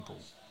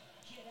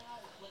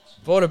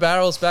Border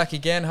Barrel's back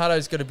again.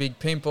 Hutto's got a big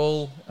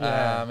pimple.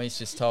 Yeah. He's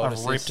just told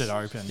us I've ripped it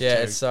open.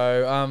 Yeah, too.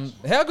 so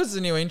how good's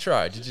the new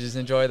intro? Did you just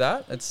enjoy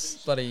that?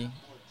 It's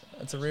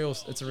a real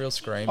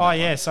scream. Oh,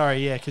 yeah,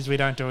 sorry, yeah, because we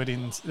don't do it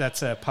in...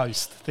 That's a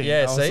post thing.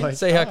 Yeah, I was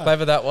see how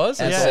clever that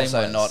was? And It's it's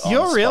also seamless. not on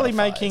You're really Spotify's.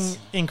 making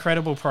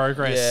incredible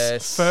progress.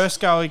 Yes.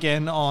 First go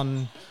again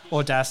on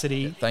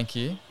Audacity, Thank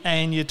you.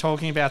 and you're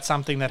talking about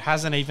something that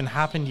hasn't even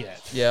happened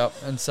yet. Yeah,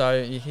 and so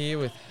you're here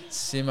with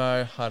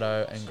Simo,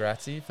 Hutto, and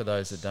Grazzi. For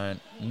those that don't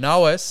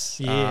know us,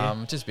 Yeah.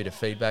 just a bit of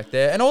feedback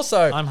there. And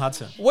also, I'm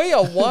Hudson. we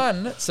are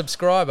one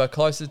subscriber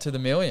closer to the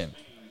million.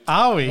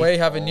 Are we? We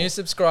have a new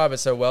subscriber,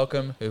 so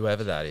welcome,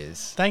 whoever that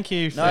is. Thank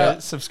you for No.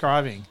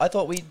 subscribing I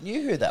thought we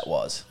knew who that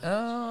was.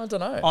 I don't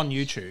know. on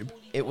YouTube.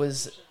 It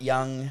was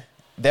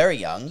very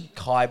young,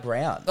 Kai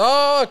Brown.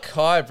 Oh,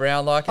 Kai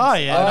Brown, like and, Oh,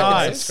 yeah, like and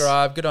nice.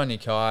 subscribe. Good on you,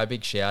 Kai.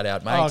 Big shout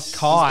out, mate. Oh,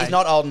 Kai. He's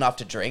not old enough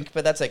to drink,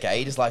 but that's okay.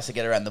 He just likes to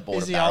get around the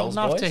border Is he barrels,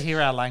 old enough boys. to hear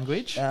our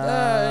language?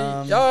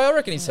 I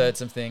reckon he's heard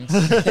some things.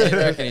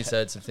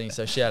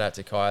 So shout out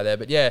to Kai there.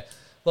 But yeah,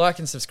 like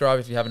and subscribe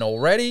if you haven't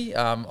already.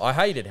 I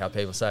hated how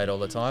people say it all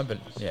the time, but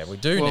yeah, we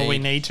do Well, we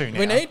need to now.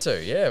 We need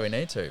to. Yeah, we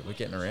need to. We're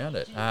getting around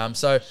it.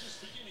 So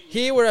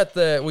here we're at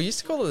we used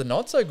to call it the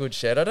not so good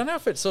shed. I don't know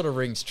if it sort of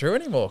rings true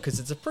anymore because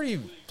it's a pretty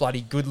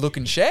bloody good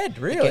looking shed,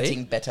 really.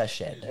 Getting better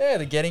shed. Yeah,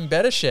 the getting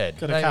better shed.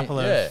 Got a couple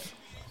of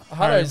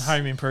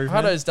home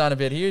improvement. Hutto's done a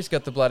bit here. He's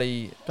got the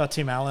bloody... Got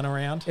Tim Allen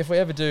around. If we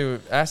ever do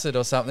acid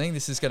or something,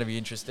 this is going to be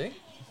interesting.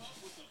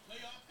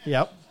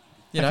 Yep.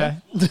 You know?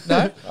 Okay.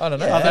 No? I don't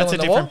know. Oh, that's Hell a in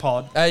the different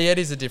wall? pod. Yeah, it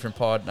is a different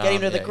pod. Get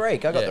him to the Yeah.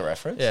 Greek. I got Yeah. the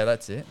reference. Yeah,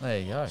 that's it. There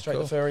you go. Straight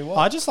Cool. the furry wall.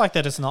 I just like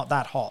that it's not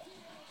that hot.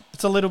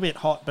 It's a little bit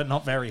hot, but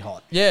not very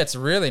hot. Yeah, it's a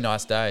really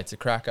nice day. It's a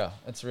cracker.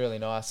 It's really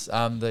nice.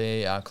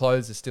 The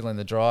clothes are still in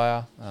the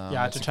dryer. Yeah, I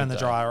had it's to a turn good the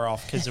day. dryer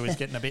off because it was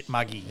getting a bit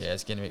muggy. Yeah,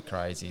 it's getting a bit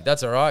crazy.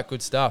 That's all right.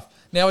 Good stuff.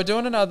 Now, we're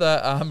doing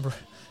another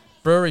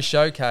brewery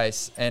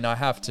showcase, and I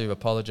have to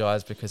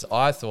apologise because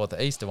I thought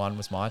the Easter one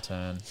was my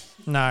turn.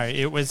 No,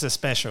 it was a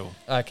special.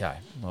 Okay.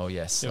 Well,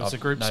 yes. It was I've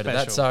a group noted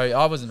special. That. So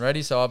I wasn't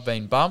ready, so I've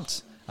been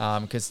bumped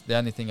because the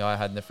only thing I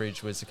had in the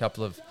fridge was a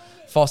couple of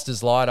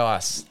Foster's Light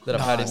Ice that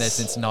I've had in there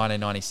since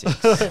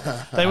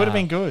 1996. They would have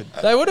been good.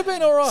 They would have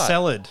been all right.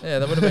 Salad. Yeah,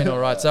 they would have been all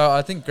right. So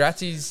I think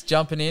Grazzi's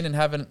jumping in and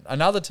having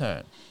another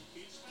turn.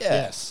 Yeah.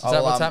 Yes. Is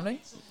that what's happening?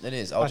 It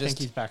is. I'll I just think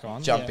he's back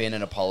on. jump yeah. in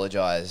and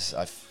apologise.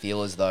 I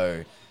feel as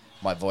though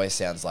my voice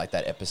sounds like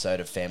that episode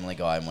of Family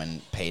Guy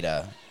when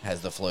Peter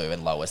has the flu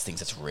and Lois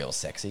thinks it's real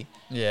sexy.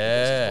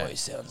 Yeah. His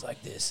voice sounds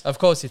like this. Of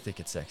course you think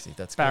it's sexy.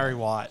 That's good. Barry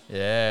White.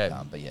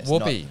 Yeah. But yes,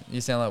 Whoopi.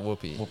 You sound like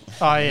Whoopi.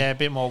 Oh, yeah, a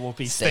bit more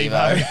whoopee.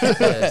 Steve-O. Steve-O.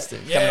 Yeah, Steve.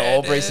 Coming to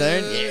Albury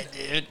soon.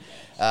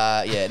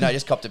 Yeah, dude.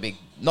 Just copped a big,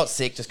 not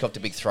sick, just copped a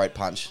big throat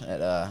punch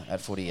at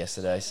footy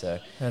yesterday. So,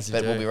 As you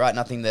but do. we'll be right.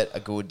 Nothing that a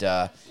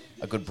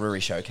good brewery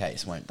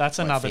showcase won't. That's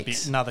won't another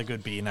fix. another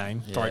good beer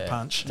name. Throat Yeah.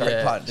 Punch. Throat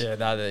yeah, punch. Yeah,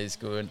 no, that is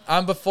good.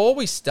 Before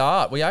we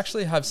start, we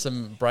actually have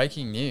some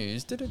breaking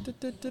news, which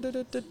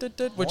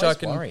I Always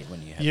can. worried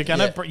when you have You're it.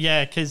 gonna,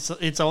 because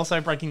it's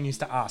also breaking news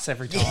to us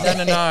every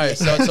time. No.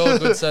 So it's all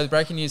good. So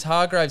breaking news: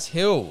 Hargraves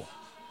Hill.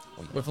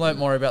 We've learnt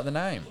more about the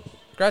name.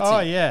 Grazzi. Oh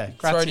yeah,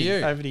 Throw to Grazzi, you.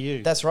 over to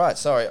you. That's right.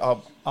 Sorry.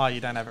 Oh, you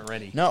don't have it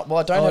ready. No, well,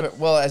 I don't have it.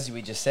 Well, as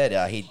we just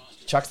said, he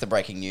chucks the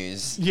breaking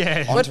news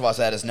Yeah. onto us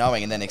without us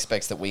knowing and then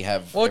expects that we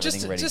have Well,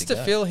 everything ready just to to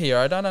go. fill here,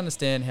 I don't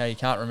understand how you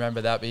can't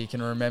remember that, but you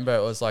can remember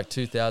it was like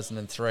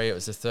 2003. It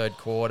was the third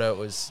quarter. It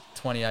was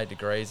 28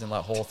 degrees, and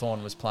like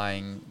Hawthorn was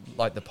playing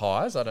like the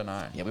Pies. I don't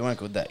know. Yeah, we weren't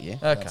good that year.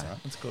 Okay, That's all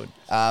right. that's good.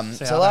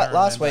 See, So I don't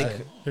last week,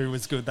 remember who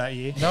was good that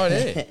year? No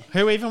idea.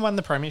 Who even won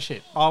the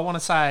premiership? I want to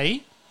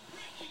say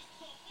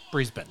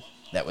Brisbane.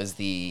 that was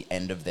the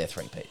end of their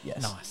three-peat,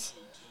 yes. Nice.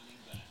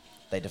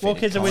 They Well,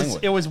 defeated because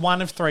it was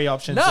one of three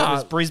options. No. It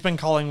was Brisbane,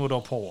 Collingwood, or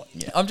Port.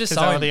 Yeah. I'm just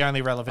Because they so were the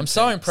only relevant I'm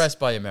so teams. impressed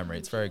by your memory.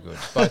 It's very good.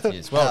 Both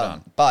years. Well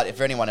done. But if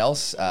for anyone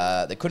else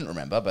that couldn't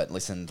remember but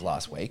listened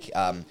last week,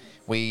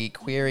 we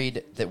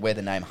queried where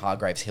the name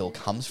Hargraves Hill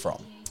comes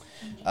from.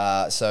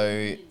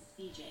 So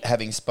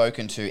having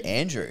spoken to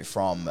Andrew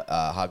from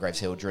Hargraves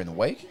Hill during the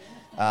week,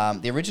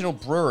 the original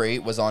brewery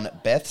was on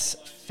Beth's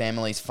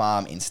family's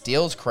farm in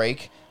Steeles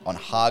Creek on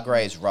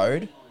Hargraves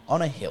Road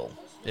on a hill.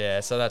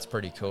 Yeah, so that's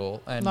pretty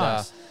cool. And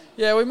Nice.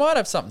 yeah, we might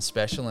have something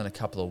special in a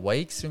couple of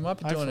weeks. We might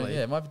be doing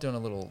Hopefully. might be doing a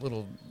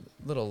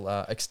little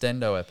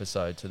extendo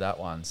episode to that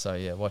one. So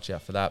yeah, watch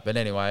out for that. But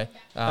anyway,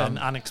 An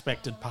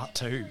unexpected part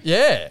 2.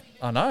 yeah,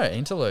 I know,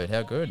 interlude.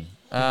 How good.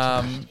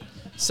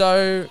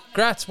 So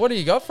Gratz, what do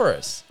you got for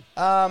us?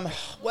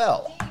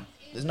 Well,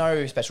 there's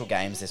no special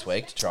games this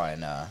week to try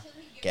and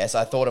guess.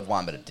 I thought of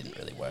one, but it didn't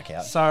really work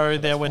out. So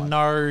there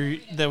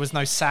that's was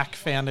no sack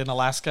found in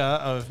Alaska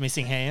of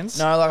missing hands.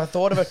 No, like I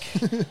thought of.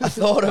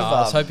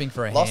 I was hoping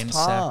for a Lost hand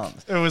sack.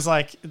 Palms. It was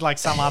like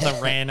some other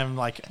random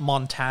like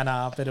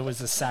Montana, but it was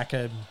a sack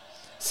of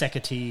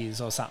secateurs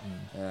or something.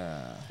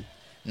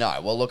 No,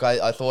 well, look,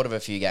 I thought of a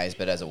few games,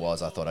 but as it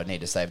was, I thought I'd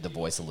need to save the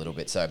voice a little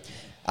bit. So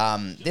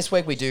this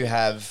week we do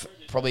have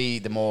probably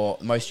the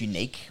most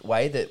unique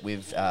way that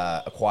we've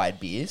acquired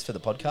beers for the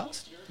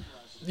podcast.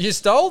 You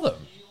stole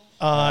them.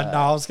 No,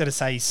 I was going to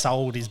say he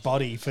sold his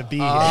body for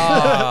beer.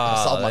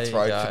 I sold my there you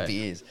throat go. for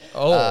beers.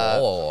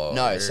 Oh.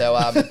 No, so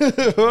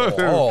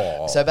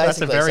Oh. so basically,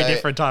 That's a very so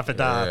different type of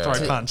throat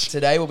t- punch.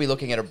 Today we'll be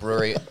looking at a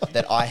brewery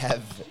that I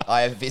have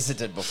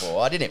visited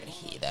before. I didn't even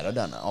hear that. I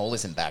don't know. I'll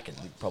listen back and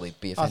probably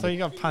be I offended. thought you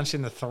got punched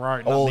in the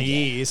throat, Oh, not the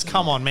yeah. ears.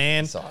 Come on,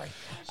 man. Sorry.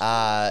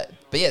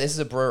 But yeah, this is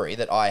a brewery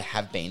that I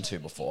have been to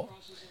before.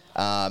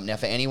 Now,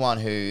 for anyone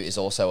who is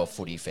also a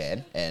footy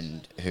fan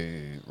and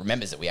who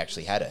remembers that we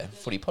actually had a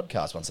footy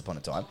podcast once upon a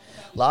time,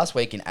 last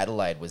week in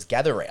Adelaide was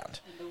Gather Round.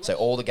 So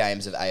all the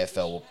games of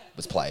AFL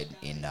was played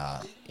in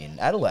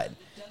Adelaide.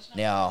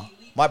 Now,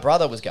 my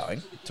brother was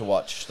going to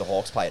watch the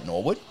Hawks play at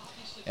Norwood.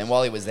 And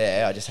while he was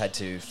there, I just had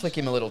to flick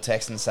him a little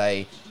text and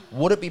say,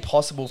 would it be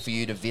possible for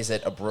you to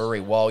visit a brewery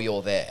while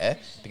you're there?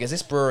 Because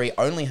this brewery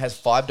only has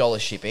 $5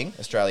 shipping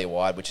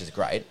Australia-wide, which is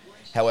great.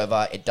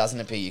 However, it doesn't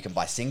appear you can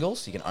buy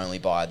singles. You can only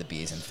buy the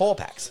beers in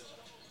 4-packs.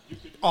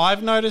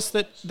 I've noticed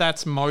that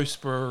that's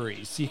most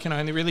breweries. You can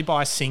only really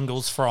buy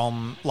singles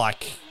from,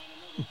 like,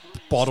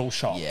 bottle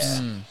shops.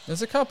 Yeah.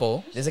 There's a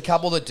couple. There's a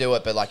couple that do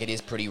it, but like it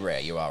is pretty rare.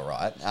 You are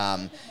right.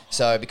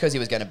 So because he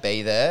was going to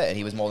be there, and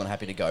he was more than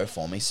happy to go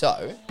for me.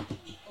 So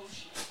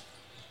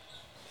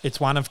It's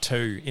one of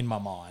two in my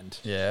mind.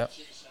 Yeah.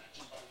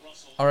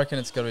 I reckon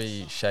it's got to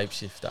be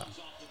Shapeshifter.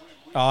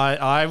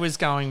 I was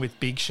going with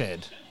Big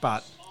Shed,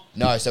 but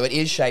no, so it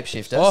is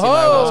Shapeshifter. Oh,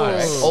 Simo was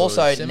correct. Simo.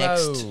 Also Simo.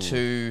 next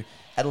to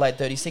Adelaide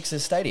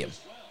 36's stadium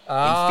in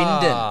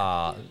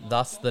Findon.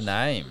 That's the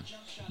name.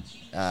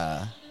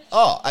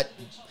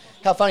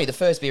 How funny! The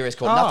first beer is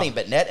called Oh. Nothing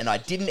But Net, and I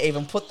didn't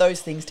even put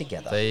those things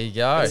together. There you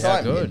go. How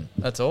Excitement. good.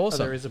 That's oh, awesome.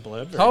 there is a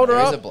blurb. Hold her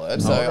There is up. a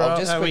blurb, so Hold her I'll up.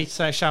 just We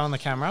say show on the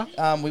camera.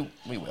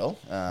 we will.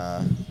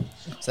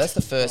 So that's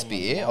the first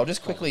beer. I'll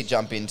just quickly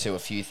jump into a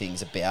few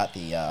things about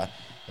the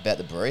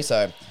brewery.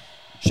 So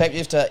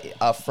Shapeshifter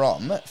are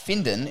from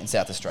Findon in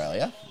South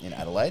Australia, in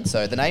Adelaide.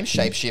 So the name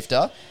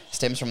Shapeshifter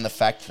stems from the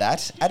fact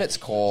that, at its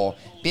core,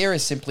 beer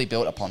is simply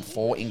built upon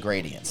 4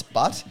 ingredients.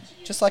 But,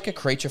 just like a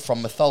creature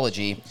from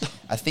mythology,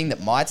 a thing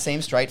that might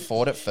seem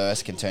straightforward at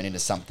first can turn into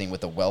something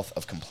with a wealth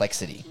of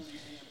complexity.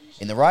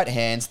 In the right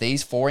hands,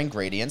 these 4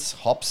 ingredients,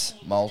 hops,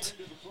 malt,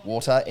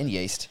 water, and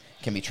yeast,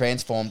 can be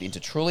transformed into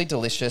truly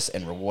delicious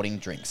and rewarding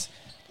drinks.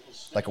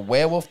 Like a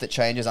werewolf that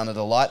changes under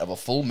the light of a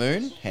full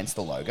moon, hence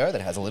the logo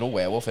that has a little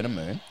werewolf and a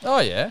moon. Oh,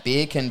 yeah.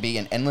 Beer can be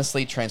an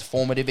endlessly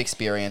transformative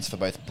experience for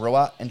both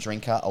brewer and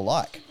drinker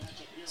alike.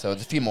 So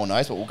there's a few more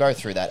notes, but we'll go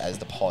through that as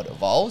the pod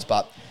evolves.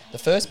 But the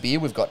first beer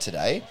we've got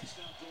today,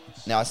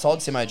 now I sold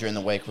Simo during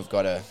the week, we've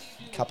got a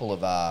couple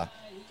of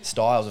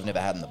styles we've never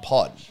had in the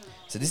pod.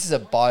 So this is a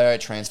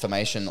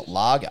biotransformation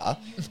lager,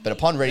 but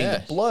upon reading Yeah.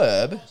 the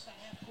blurb,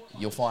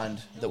 you'll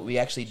find that we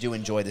actually do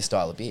enjoy this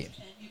style of beer.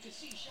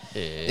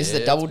 This is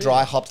a double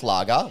dry hopped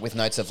lager with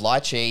notes of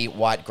lychee,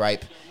 white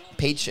grape,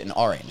 peach and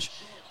orange.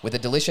 With a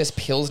delicious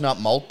Pilsner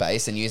malt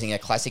base and using a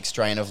classic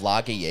strain of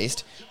lager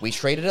yeast, we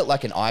treated it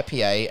like an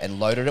IPA and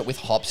loaded it with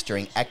hops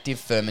during active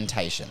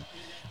fermentation.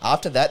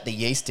 After that, the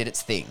yeast did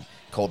its thing,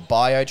 called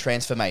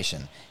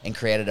biotransformation, and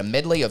created a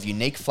medley of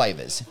unique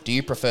flavours. Do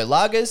you prefer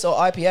lagers or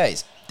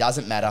IPAs?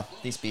 Doesn't matter.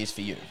 This beer's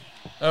for you.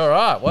 All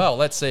right. Well,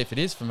 let's see if it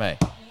is for me.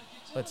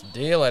 Let's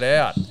deal it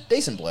out.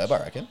 Decent blurb, I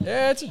reckon.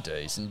 Yeah, it's a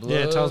decent blurb. Yeah,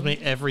 it tells me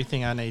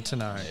everything I need to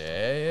know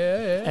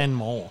Yeah. and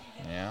more.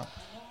 Yeah.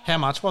 How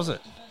much was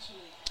it?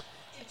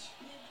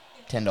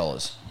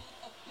 $10.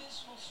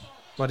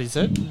 What is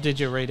it? Did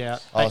you read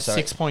out? Oh,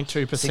 sorry. 6.2%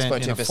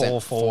 6.2%, in a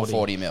 440.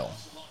 440 mil.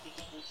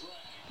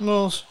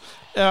 Well,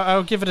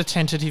 I'll give it a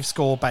tentative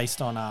score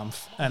based on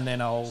and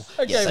then I'll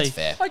Okay, that's see.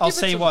 fair. I I'll give it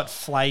see to- what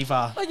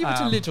flavour I give it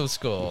a little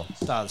score.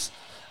 does.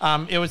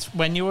 It was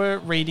when you were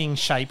reading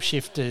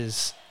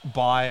Shapeshifter's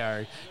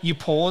bio, you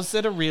paused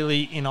at a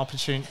really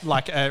inopportune,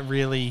 like a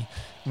really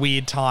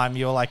weird time.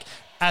 You're like,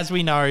 as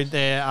we know,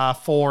 there are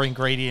 4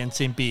 ingredients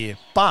in beer,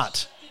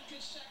 but,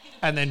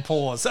 and then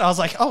pause. I was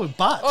like, oh,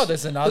 but. Oh,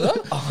 there's another?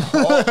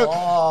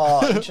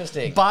 Oh,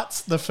 interesting.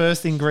 But's the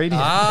first ingredient.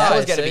 That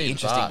was I going to see, be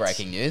interesting but.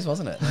 breaking news,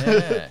 wasn't it?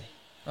 Yeah.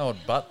 Oh,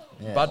 but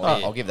Yeah, but well,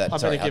 beer. I'll give that. I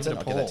Sorry, better give Hudson, it a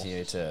I'll give that pour. to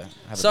you to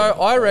have So a bit of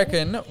a I pour.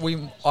 reckon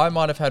I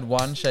might have had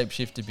one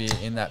Shapeshifter beer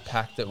in that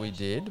pack that we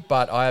did,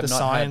 but I have The not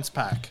science had,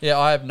 pack. Yeah,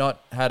 I have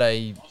not had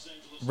a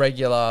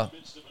regular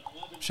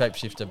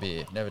Shapeshifter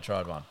beer. Never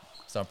tried one,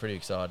 so I'm pretty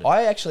excited.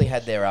 I actually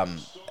had their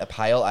a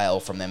pale ale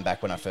from them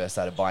back when I first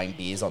started buying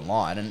beers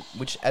online, and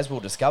which, as we'll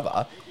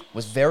discover,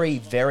 was very,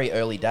 very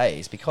early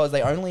days because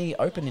they only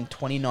opened in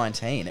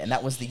 2019, and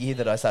that was the year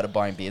that I started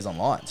buying beers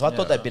online. So I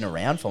thought Yeah. they'd been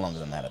around for longer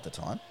than that at the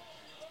time.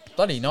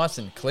 Bloody nice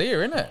and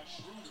clear, isn't it?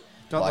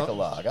 Like a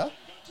lager.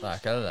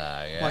 Like a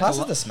lager. Like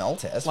Passes a the smell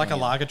test. like a when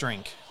you- lager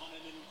drink.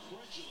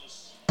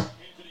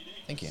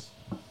 Thank you.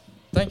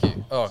 Thank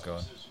you. Oh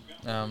god.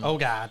 Oh,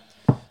 God.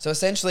 So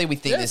essentially, we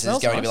think Yeah, it this is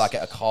smells going to be nice.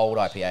 like a cold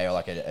IPA or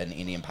like an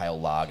Indian pale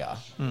lager.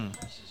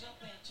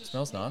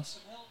 Smells nice.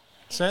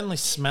 Certainly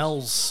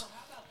smells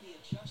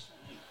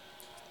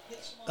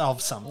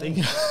of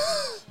something.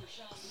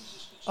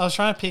 I was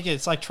trying to pick it.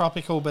 It's like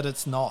tropical, but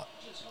it's not.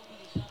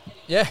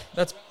 Yeah,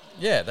 that's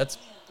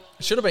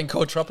Should have been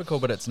called tropical,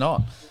 but it's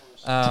not.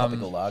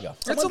 Tropical lager.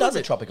 Someone does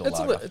a tropical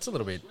lager. It's a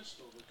little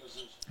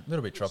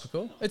bit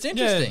tropical. It's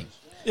interesting.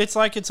 Yeah.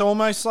 It's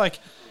almost like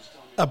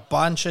a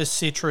bunch of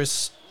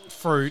citrus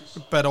fruit,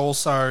 but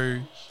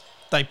also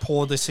they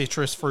pour the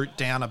citrus fruit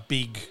down a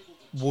big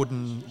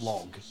wooden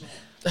log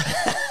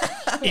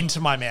into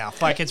my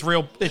mouth. Like it's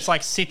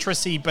like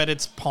citrusy, but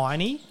it's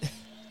piney.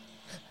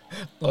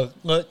 Look.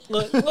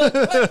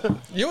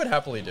 You would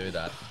happily do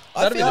that.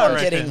 I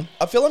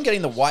feel I'm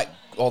getting the white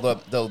or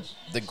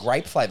the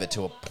grape flavour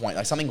to a point,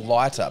 like something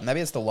lighter. Maybe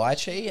it's the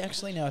lychee,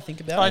 actually, now I think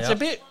about it. It's a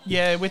bit,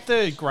 with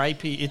the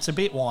grapey, it's a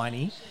bit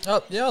winey.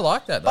 Oh, yeah, I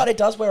like that, though. But it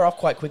does wear off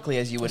quite quickly,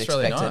 as you would That's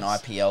really expect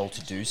nice. an IPL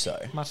to do so.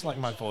 Much like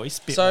my voice,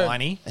 bit So-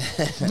 whiny.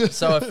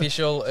 So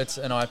official, it's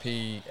an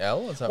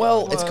IPL? Is that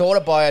Well, right? it's called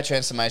a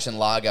biotransformation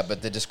lager,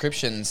 but the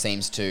description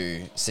seems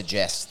to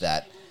suggest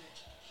that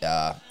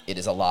it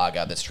is a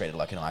lager that's treated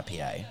like an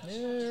IPA.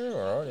 Yeah,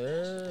 all right,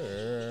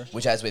 yeah.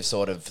 Which, as we've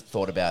sort of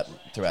thought about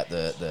throughout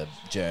the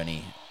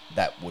journey,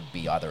 that would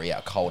be either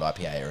a cold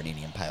IPA or an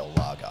Indian Pale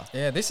Lager.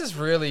 Yeah, this has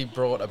really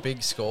brought a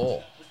big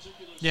score.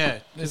 Yeah,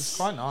 it's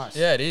quite nice.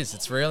 Yeah, it is.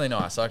 It's really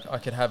nice. I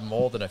could have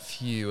more than a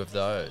few of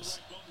those.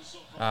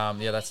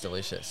 Yeah, that's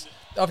delicious.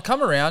 I've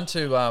come around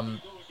to.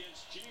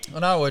 I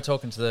know we're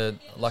talking to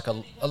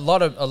a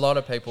lot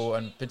of people,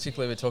 and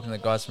particularly we're talking to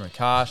the guys from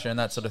Akasha and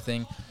that sort of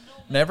thing.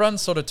 And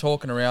everyone's sort of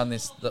talking around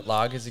that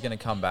lagers are going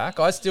to come back.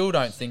 I still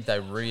don't think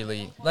they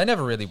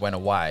never really went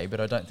away,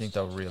 but I don't think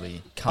they'll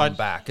really come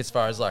back as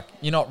far as like,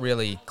 you're not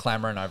really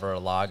clamoring over a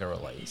lager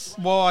release.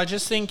 Well, I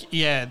just think,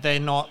 they're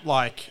not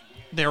like,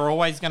 they're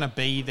always going to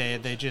be there.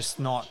 They're just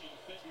not,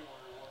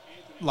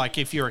 like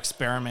if you're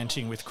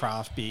experimenting with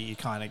craft beer, you're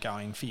kind of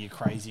going for your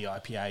crazy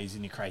IPAs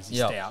and your crazy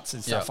stouts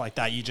and stuff like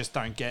that. You just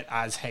don't get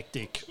as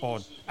hectic or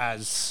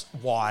as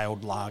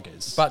wild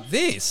lagers. But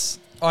this,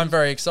 I'm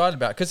very excited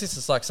about because this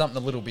is like something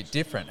a little bit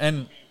different.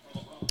 And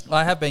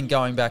I have been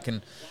going back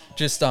and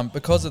just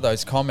because of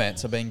those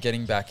comments, I've been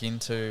getting back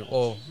into,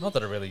 well, not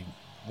that I really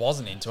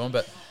wasn't into them,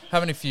 but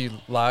having a few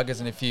lagers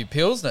and a few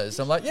pilsners.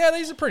 I'm like, yeah,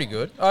 these are pretty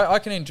good. I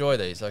can enjoy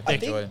these. I can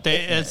enjoy them.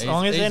 As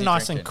long as they're Easy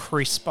nice drinking. and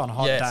crisp on a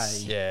hot day.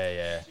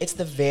 Yeah. It's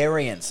the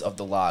variance of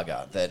the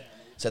lager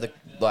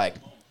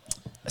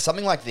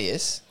something like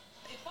this.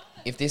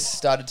 If this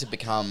started to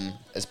become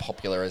as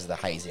popular as the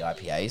hazy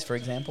IPAs, for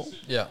example,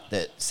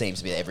 that seems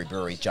to be every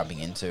brewery jumping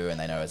into and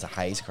they know it's a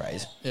haze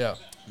craze. Yeah.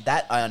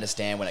 That I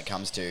understand when it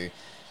comes to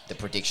the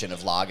prediction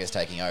of lagers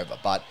taking over.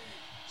 But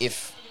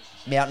if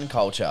Mountain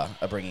Culture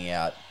are bringing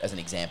out, as an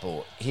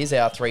example, here's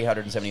our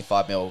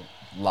 375ml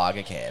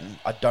lager can,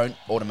 I don't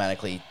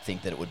automatically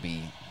think that it would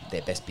be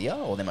their best beer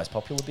or their most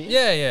popular beer.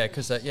 Yeah,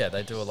 because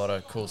they do a lot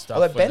of cool stuff.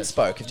 Although Bent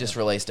Spoke have just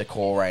released a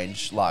core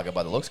range lager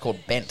by the looks called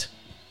Bent.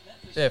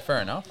 Yeah,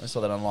 fair enough. I saw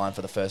that online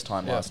for the first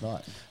time last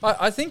night.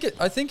 I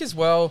think as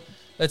well,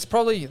 it's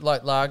probably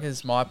like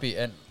lagers might be,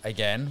 and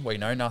again, we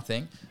know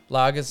nothing.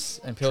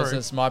 Lagers and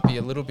pilsners might be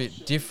a little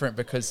bit different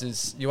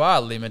because you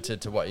are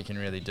limited to what you can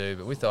really do.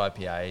 But with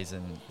IPAs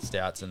and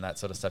stouts and that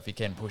sort of stuff, you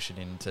can push it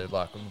into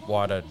like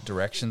wider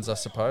directions, I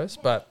suppose.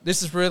 But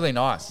this is really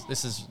nice.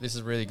 This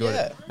is really good.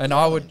 Yeah, and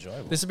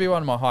enjoyable. This would be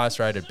one of my highest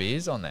rated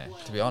beers on there,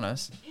 to be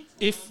honest.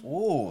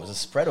 There's a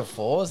spread of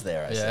fours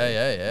there, I see.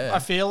 Yeah. I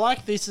feel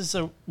like this is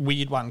a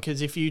weird one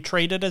because if you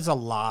treat it as a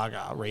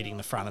lager, reading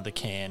the front of the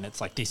can,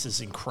 it's like, this is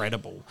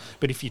incredible.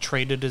 But if you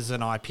treat it as an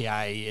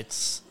IPA,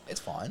 it's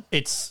fine.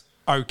 It's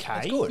okay.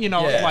 It's good. You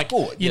know,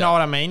 Good, you know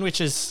what I mean?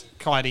 Which is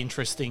quite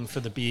interesting for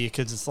the beer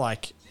because it's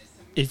like,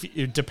 if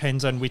it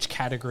depends on which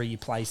category you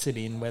place it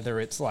in, whether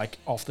it's like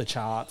off the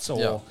charts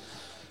or...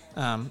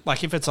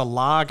 like if it's a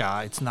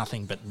lager, it's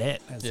nothing but net,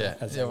 as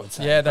I would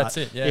say. Yeah, that's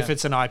but it. Yeah. If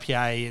it's an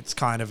IPA, it's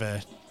kind of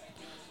a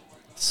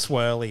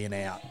swirly and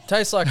out.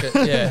 Tastes like it.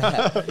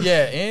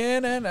 Yeah,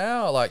 in and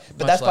out.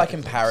 But that's by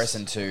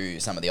comparison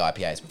to some of the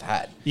IPAs we've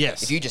had.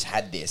 Yes. If you just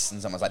had this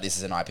and someone's like, this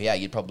is an IPA,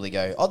 you'd probably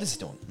go, oh, this is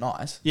still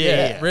nice.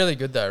 Yeah. Really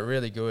good though.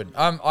 Really good.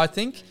 I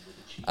think.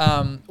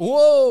 The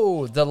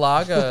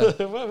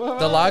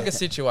lager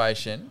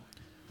situation.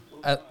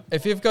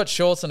 If you've got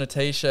shorts and a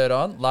t-shirt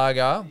on,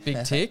 lager,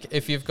 big tick.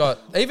 If you've got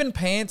even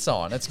pants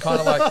on, it's kind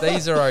of like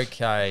these are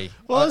okay.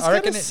 Well, I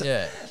reckon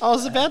I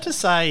was about to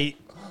say,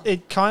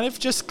 it kind of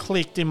just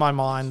clicked in my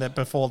mind that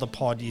before the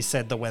pod you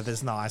said the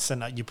weather's nice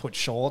and you put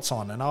shorts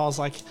on, and I was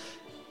like,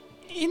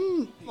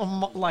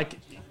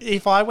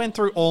 if I went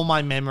through all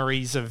my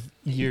memories of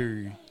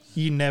you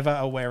never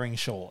are wearing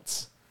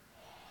shorts.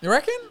 You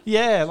reckon?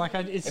 Yeah,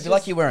 It'd be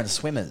like you're wearing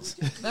swimmers.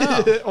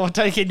 No. or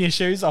taking your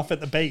shoes off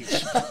at the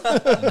beach.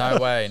 No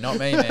way, not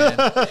me, man.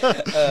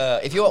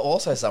 If you're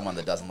also someone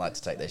that doesn't like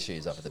to take their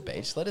shoes off at the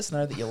beach, let us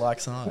know that you like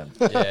Simon.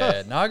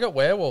 Yeah, no, I got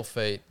werewolf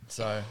feet,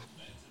 so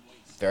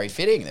Very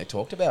fitting. They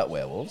talked about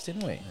werewolves,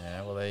 didn't we?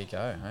 yeah. Well, there you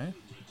go. Hey,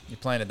 you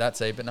planted that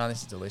seed, but no,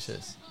 this is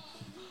delicious.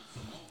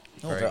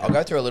 Very I'll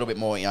go through a little bit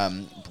more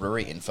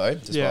brewery info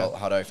just Yeah. while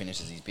Hutto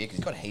finishes his beer because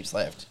he's got heaps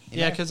left. You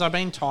Yeah, know? because I've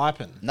been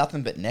typing.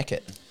 Nothing but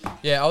Neckett.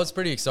 Yeah, I was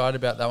pretty excited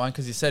about that one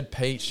because he said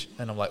peach,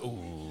 and I'm like,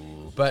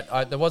 ooh.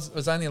 but there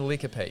was only a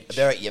lick of peach.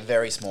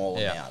 Very small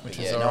Yeah, amount. which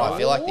But is yeah, no, alright. I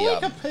feel like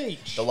Like a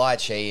peach. the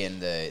lychee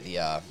and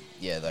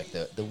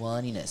the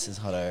wininess, as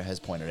Hutto has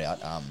pointed out,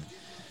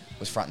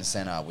 was front and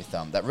center with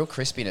that real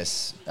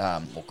crispiness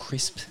or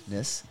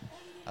crispness.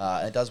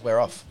 And it does wear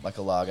off like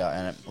a lager,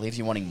 and it leaves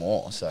you wanting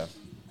more. So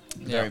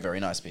very, Yeah. very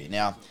nice beer.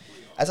 Now,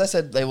 as I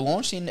said, they were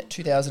launched in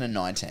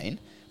 2019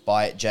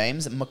 by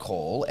James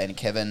McCall and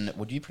Kevin.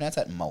 Would you pronounce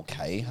that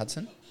Mulcahy,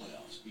 Hudson?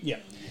 Yeah.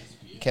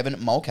 Kevin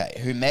Mulcahy,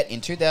 who met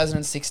in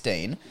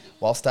 2016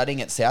 while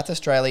studying at South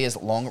Australia's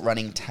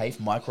long-running TAFE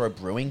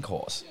microbrewing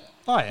course.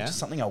 Oh, yeah. Which is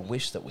something I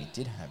wish that we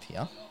did have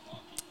here.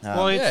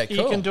 Well, yeah, you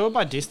cool. can do it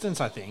by distance,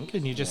 I think,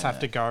 and you just have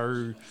to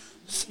go.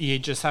 You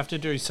just have to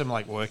do some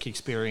like work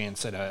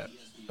experience at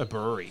a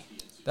brewery.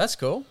 That's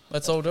cool.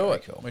 Let's all do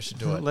it. cool. We should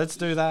do it. Let's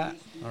do that.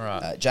 All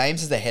right.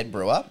 James is the head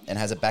brewer and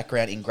has a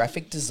background in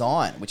graphic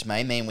design, which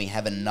may mean we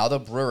have another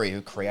brewery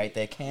who create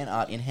their can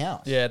art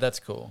in-house. Yeah, that's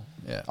cool.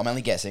 Yeah. I'm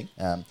only guessing.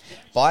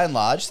 By and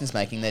large, since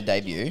making their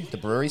debut, the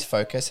brewery's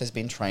focus has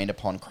been trained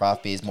upon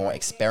craft beer's more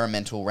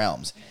experimental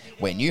realms,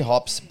 where new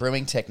hops,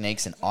 brewing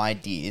techniques, and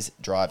ideas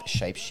drive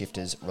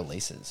Shapeshifter's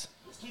releases.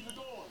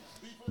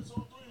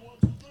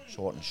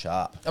 Short and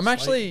sharp. I'm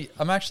actually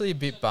a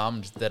bit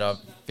bummed that I've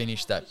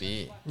finished that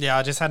beer. Yeah,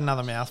 I just had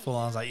another mouthful.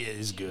 And I was like, yeah, this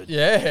is good.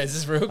 Yeah, this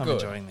is real I'm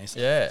good. enjoying this.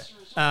 Yeah.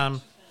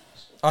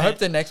 I hope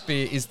the next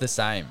beer is the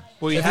same.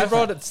 Well, you if you have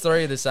brought it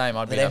three of the same,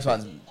 I'd The be next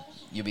happy. one,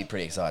 you'll be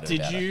pretty excited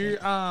Did about you?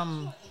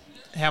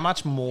 How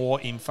much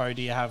more info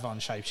do you have on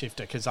Shapeshifter?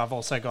 Because I've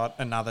also got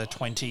another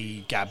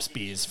 20 Gabs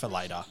beers for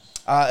later.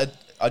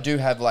 I do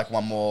have like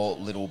one more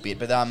little bit,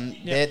 but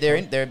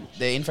their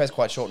info is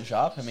quite short and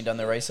sharp. Having done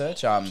the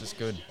research, Which is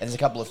good. And there's a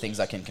couple of things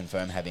I can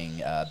confirm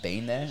having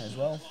been there as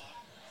well.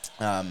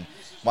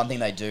 One thing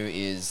they do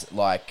is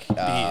like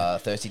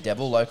Thirsty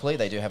Devil locally.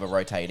 They do have a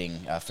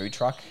rotating food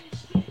truck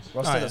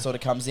roster that sort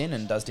of comes in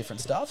and does different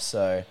stuff.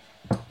 So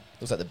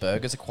looks like the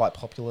burgers are quite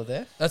popular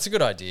there. That's a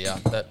good idea,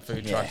 that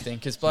food truck thing,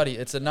 because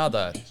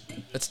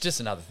it's just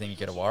another thing you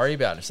got to worry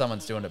about. If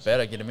someone's doing it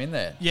better, get them in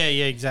there. Yeah,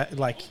 exactly.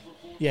 Like,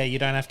 yeah, you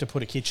don't have to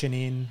put a kitchen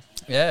in.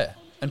 Yeah,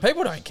 and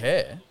people don't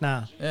care.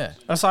 Nah. Yeah,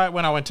 That's like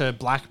when I went to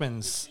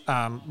Blackman's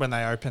when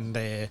they opened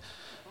their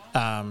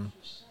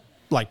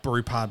like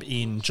brew pub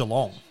in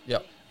Geelong.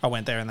 yep. I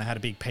went there and they had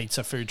a big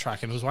pizza food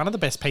truck, and it was one of the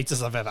best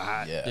pizzas I've ever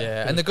had. Yeah.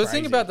 Yeah, It and the was good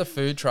thing crazy. about the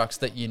food trucks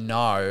that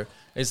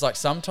is like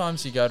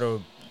sometimes you go to a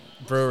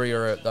brewery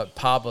or a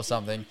pub or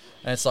something,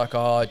 and it's like,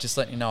 oh, just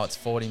letting you know it's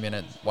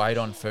 40-minute wait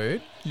on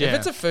food. Yeah. If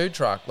it's a food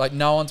truck, like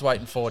no one's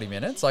waiting 40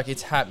 minutes, like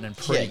it's happening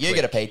pretty You quick.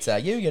 get a pizza.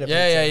 You get a pizza.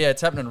 Yeah,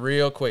 it's happening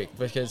real quick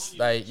because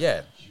they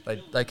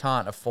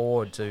can't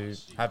afford to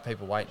have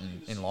people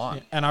waiting in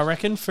line. And I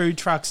reckon food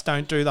trucks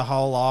don't do the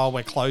whole,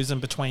 we're closing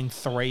between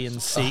 3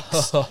 and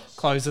 6,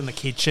 closing the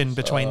kitchen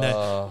between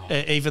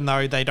even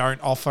though they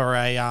don't offer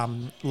a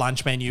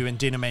lunch menu and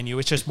dinner menu,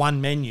 it's just one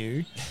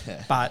menu.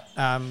 But,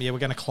 we're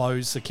going to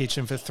close the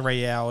kitchen for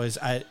 3 hours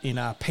in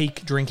a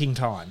peak drinking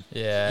time.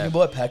 You Yeah. can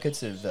buy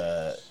packets of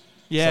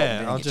Yeah,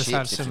 salt I'll and just vinegar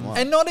have chips if some... you want.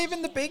 And not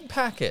even the big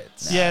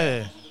packets.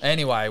 Yeah.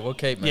 Anyway, we'll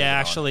keep moving Yeah, on.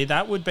 actually,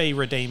 that would be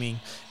redeeming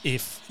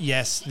if,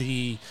 yes,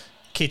 the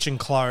kitchen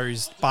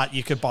closed, but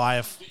you could buy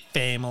a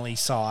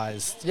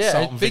family-sized Yeah,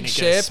 salt a and big vinegar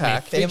share Smith.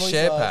 pack. Big Family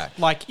share size. pack.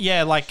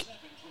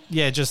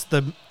 Just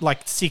the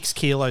 6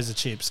 kilos of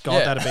chips. God,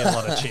 Yeah. that'd be a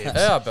lot of chips.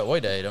 Yeah, but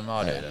we'd eat them.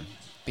 I'd eat them.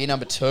 Beer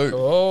number 2.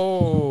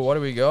 Oh, what do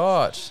we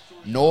got?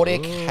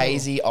 Nordic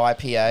Hazy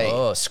IPA.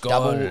 Oh,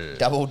 Skull.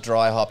 Double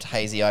dry hopped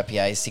Hazy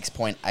IPA,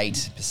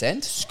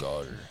 6.8%.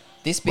 Skull.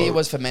 This beer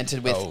was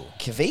fermented with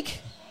Kvik,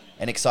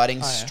 an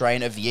exciting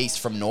strain of yeast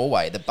from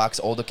Norway that bucks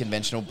all the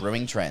conventional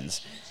brewing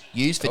trends.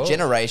 Used for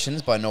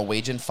generations by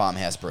Norwegian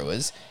farmhouse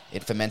brewers,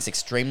 it ferments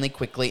extremely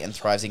quickly and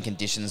thrives in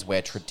conditions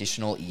where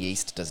traditional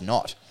yeast does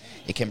not.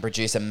 It can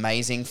produce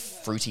amazing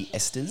fruity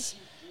esters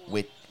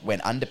when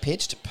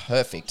underpitched,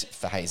 perfect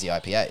for hazy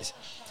IPAs.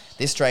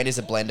 This strain is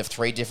a blend of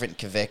 3 different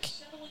Kvik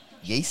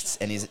yeasts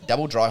and is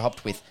double dry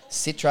hopped with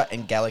Citra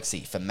and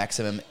Galaxy for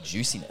maximum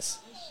juiciness.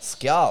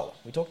 Skull.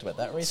 We talked about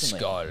that recently.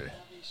 Skull.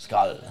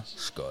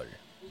 Skull.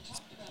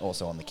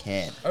 Also on the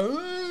can.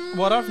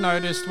 What I've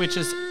noticed, which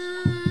is...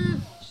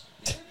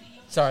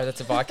 Sorry, that's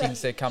the Vikings.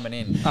 They're coming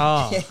in.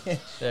 Oh,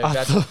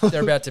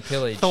 They're about to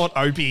pillage. thought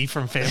Opie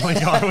from Family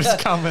Guy was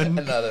coming.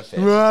 Another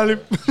fan.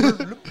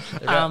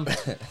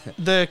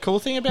 The cool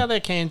thing about their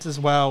cans as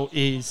well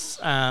is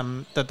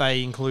that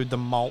they include the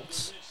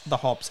malts, the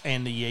hops,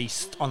 and the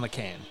yeast on the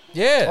can.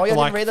 Yeah. Oh, yeah, I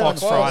Like didn't read that on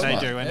Fox Friday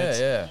Friday. do, and Yeah, it's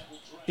yeah.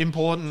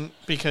 important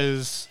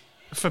because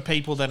for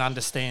people that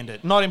understand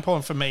it. Not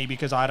important for me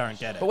because I don't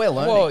get it. But we're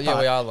learning. Well, yeah,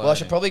 we are learning. Well, I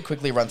should probably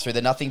quickly run through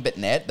the Nothing But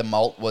Net. The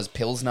malt was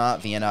Pilsner,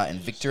 Vienna,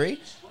 and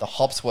Victory. The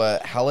hops were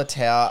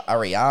Hallertau,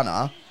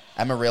 Ariana,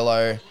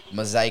 Amarillo,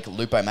 Mosaic,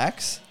 Lupo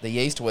Max. The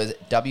yeast was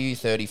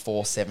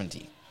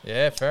W3470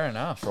 Yeah, fair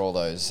enough. for all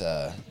those.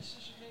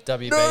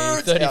 WB Nerds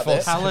out 34.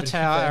 there.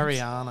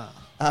 Hallertau,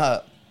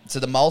 Ariana. So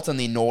the malt and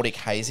the Nordic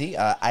Hazy,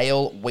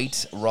 ale,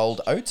 wheat,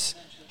 rolled oats,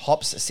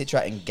 hops,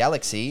 Citra, and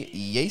Galaxy,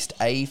 yeast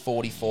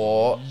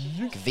A44,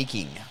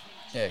 Viking.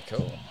 Yeah,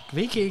 cool.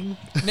 Viking.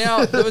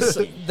 Now there was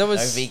No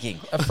Viking.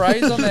 a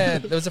phrase on there.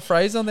 There was a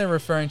phrase on there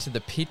referring to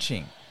the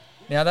pitching.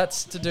 Now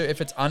that's to do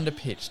if it's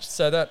underpitched.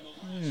 So that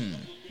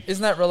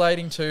isn't that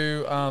relating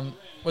to?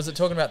 Was it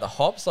talking about the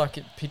hops, like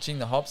pitching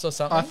the hops or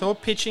something? I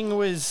thought pitching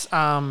was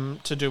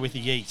to do with the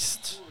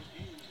yeast.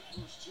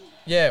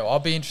 Yeah, well, I'll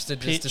be interested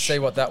just to see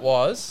what that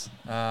was.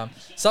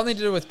 Something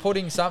to do with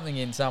putting something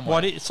in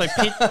somewhere.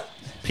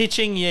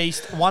 Pitching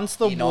yeast. Once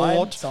the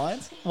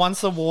Science?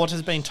 wort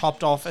has been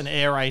topped off and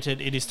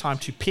aerated, it is time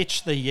to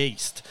pitch the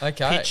yeast.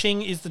 Okay.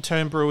 Pitching is the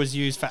term brewers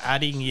use for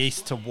adding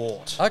yeast to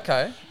wort.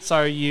 Okay.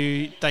 So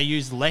they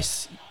use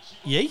less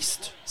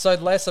yeast. So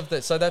less of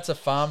that. So that's a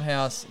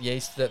farmhouse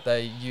yeast that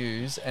they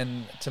use,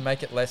 and to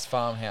make it less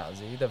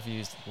farmhousey, they've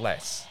used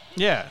less.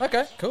 Yeah.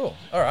 Okay. Cool.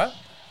 All right.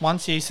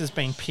 Once yeast has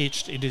been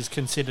pitched, it is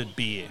considered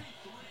beer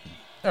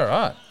All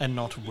right. and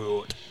not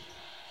wort.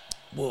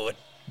 Wood.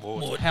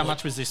 How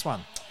much was this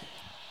one?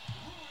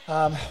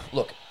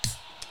 Look,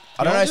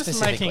 I don't know just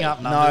specifically. making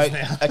up numbers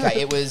now.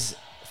 Okay, it was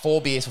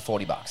 4 beers for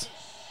 $40.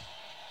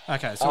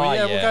 Okay, so Oh,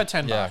 we'll yeah. go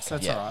 $10. Yeah,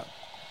 That's yeah. all right.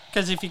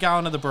 Because if you go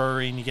into the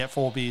brewery and you get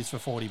 4 beers for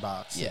 $40,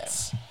 Yeah.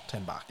 it's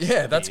 $10.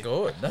 Yeah, a that's beer.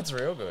 good. That's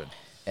real good.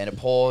 And it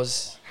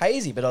pours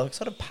hazy, but a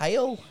sort of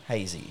pale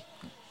hazy.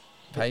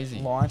 Hazy.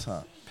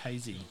 Lighter.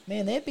 Hazy.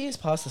 Man, their beers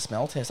pass the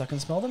smell test. I can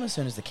smell them as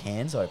soon as the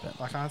can's open.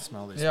 I can't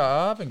smell this. Yeah,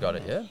 I haven't got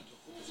it yet.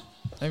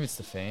 Maybe it's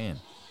the fan.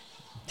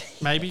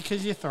 Maybe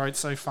because your throat's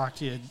so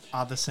fucked, your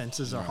other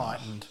senses are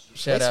heightened.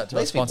 Shout out to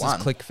our least we sponsors, won.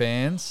 Click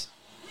Fans,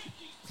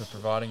 for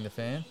providing the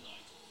fan.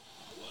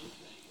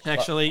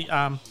 Actually,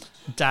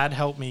 Dad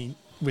helped me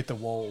with the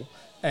wall,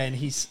 and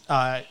he's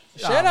Shout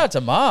out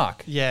to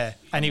Mark. yeah,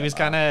 and he was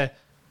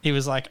he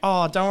was like,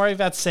 "Oh, don't worry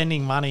about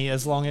sending money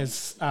as long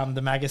as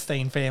the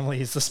Magastine family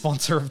is the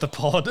sponsor of the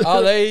pod."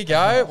 Oh, there you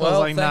go. Well,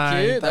 like, thank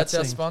no, you. that That's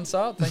our seems-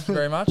 sponsor. Thank you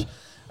very much.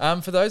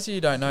 For those of you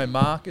who don't know,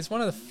 Mark is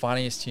one of the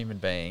funniest human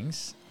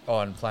beings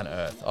on planet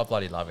Earth. I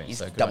bloody love him. He's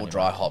so good double on you,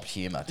 dry Mark. hopped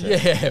humour too.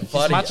 Yeah,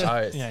 bloody much,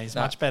 oath. yeah, he's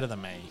Nah, much better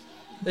than me.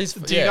 He's,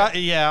 Do you yeah.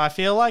 guys, I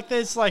feel like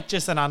there's like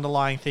just an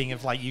underlying thing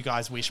of like you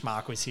guys wish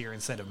Mark was here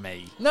instead of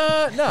me.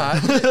 No,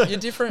 you're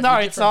different. No,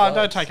 you're it's different not. Don't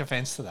blokes. take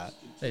offense to that.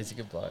 He's a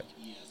good bloke.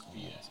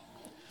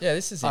 Yeah,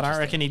 this is I don't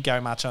interesting. reckon he'd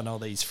go much on all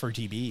these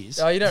fruity beers.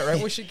 Oh, you don't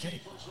reckon? We should get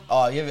him.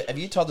 Oh, have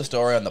you told the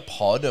story on the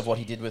pod of what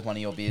he did with one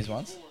of your beers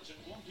once?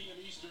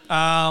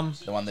 The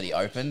one that he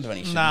opened when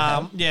he shouldn't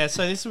have? Yeah.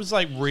 So this was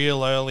like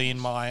real early in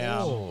my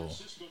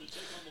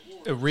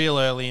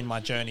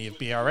journey of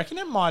beer. I reckon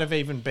it might have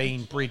even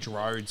been Bridge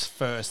Road's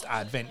first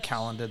advent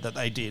calendar that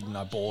they did, and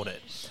I bought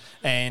it.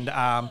 And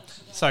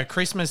so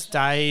Christmas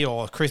Day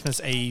or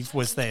Christmas Eve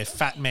was their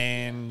Fat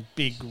Man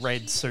big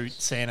red suit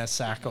Santa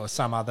sack or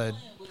some other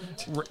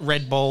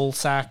Red Bull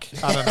sack.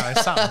 I don't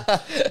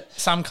know,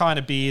 some kind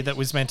of beer that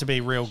was meant to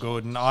be real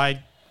good. And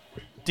I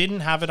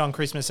didn't have it on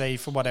Christmas Eve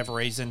for whatever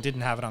reason,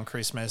 didn't have it on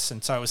Christmas.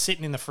 And so it was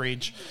sitting in the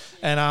fridge.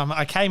 And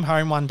I came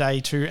home one day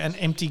to an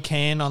empty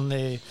can on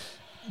the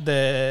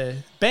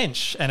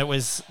bench, and it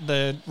was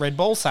the Red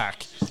Bull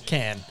sack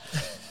can.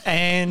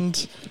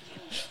 And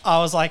I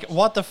was like,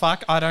 what the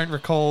fuck? I don't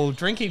recall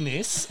drinking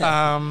this.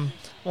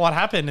 What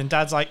happened? And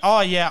Dad's like, oh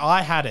yeah,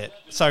 I had it.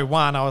 So I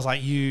was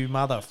like, you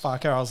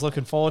motherfucker, I was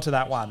looking forward to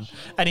that one.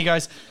 And he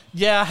goes,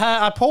 yeah,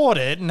 I poured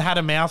it and had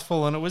a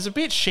mouthful and it was a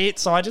bit shit,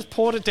 so I just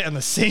poured it down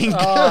the sink.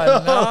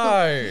 Oh,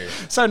 no.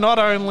 So not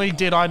only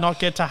did I not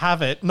get to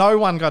have it, no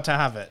one got to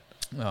have it.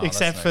 Oh,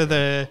 except that's for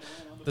no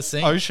the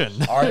sink. ocean.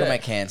 I reckon we're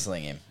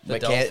cancelling him. The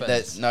There's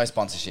Dolphins. no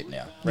sponsorship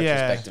now. Yeah.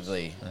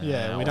 Retrospectively.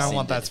 Yeah, we don't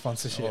want that We'll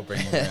sponsorship. bring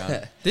him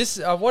around. This,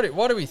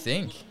 what do we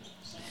think?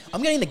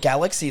 I'm getting the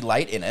Galaxy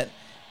late in it,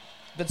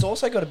 but it's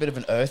also got a bit of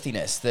an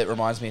earthiness that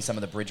reminds me of some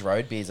of the Bridge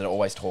Road beers that I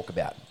always talk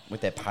about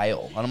with their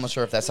pale. And I'm not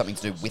sure if that's something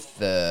to do with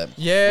the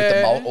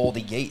malt or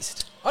the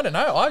yeast. I don't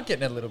know. I'm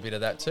getting a little bit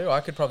of that too.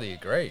 I could probably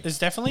agree. There's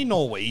definitely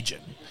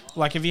Norwegian.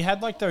 Like, have you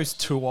had like those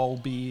 2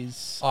 old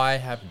beers? I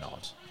have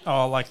not.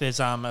 Oh, like there's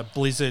a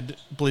blizzard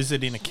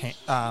in a can.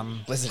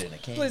 Blizzard in a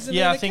can. Blizzard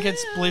Yeah, in I a think can.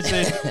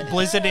 it's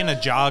blizzard in a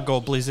jug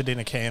or blizzard in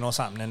a can or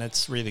something, and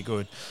it's really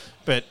good.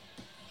 But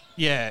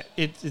yeah,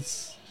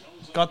 it's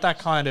got that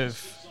kind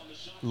of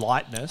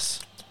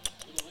lightness,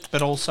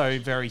 but also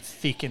very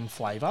thick in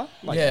flavour.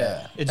 Like,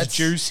 Yeah. it's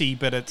juicy,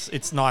 but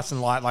it's nice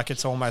and light. Like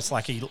it's almost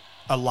like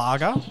a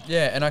lager.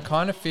 Yeah, and I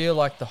kind of feel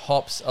like the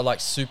hops are like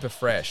super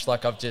fresh.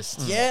 Like I've just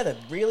Yeah, they're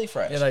really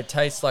fresh. yeah, they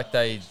taste like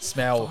they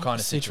smell kind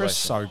of Citrus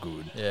situation. so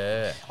good.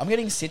 Yeah. I'm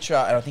getting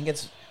Citra, and I think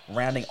it's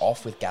rounding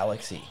off with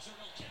Galaxy.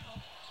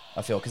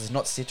 I feel, because it's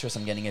not citrus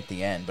I'm getting at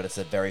the end, but it's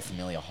a very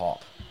familiar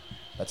hop.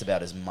 That's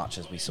about as much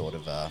as we sort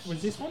of...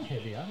 Was this one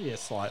heavier? Yeah,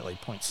 slightly,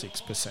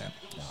 0.6%.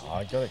 Oh,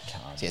 I got to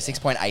calm. So yeah,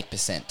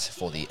 6.8%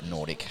 for the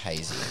Nordic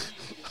Hazy.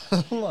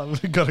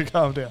 We've got to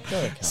calm down.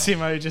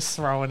 Simo just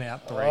throwing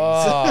out threes.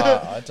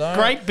 Oh, I don't.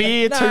 Great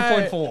beer, No.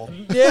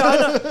 2.4. Yeah,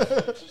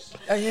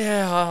 I know.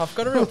 Yeah, I've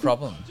got a real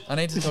problem. I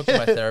need to talk to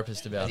my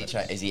therapist about it.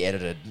 Is he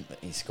edited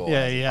his score?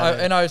 Yeah,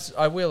 yeah.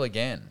 I will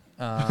again.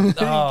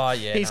 Oh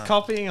yeah, He's no.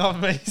 copying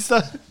off me. So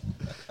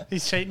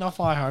He's cheating off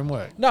my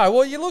homework. No,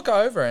 well, you look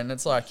over and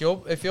it's like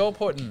if you're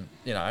putting,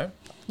 Yeah,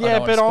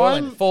 but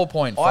I'm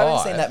 4.5. I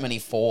haven't seen that many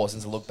 4s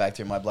since I look back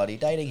through my bloody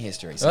dating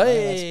history. So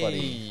that's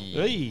bloody...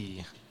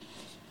 Hey.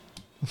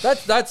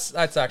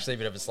 That's actually a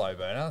bit of a slow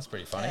burner. That's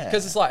pretty funny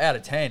because it's like out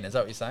of 10. Is that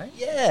what you're saying?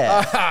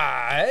 Yeah.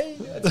 Hey,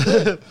 that's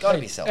good. Got to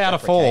be self-deprecating. Out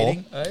of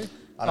 4. Hey?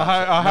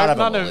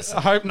 I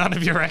hope none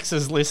of your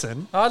exes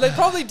listen. Oh, they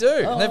probably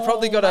do. They've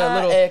probably got a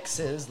little.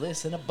 Exes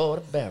listen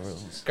aboard the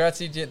barrels.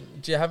 Grazie, do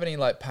you have any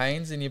like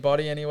pains in your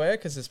body anywhere?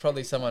 Because there's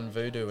probably someone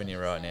voodooing you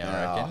right now.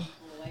 I reckon.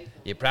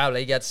 You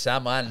probably got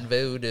someone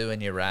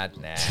voodooing you right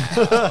now.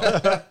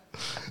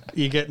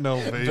 You're getting all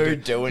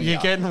voodoo.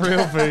 You're getting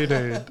real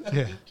voodoo.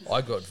 Yeah.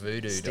 I got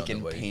voodooed Sticking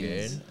on the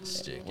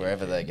pins weekend.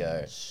 wherever they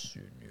go.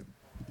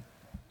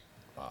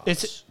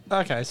 It's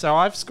okay. So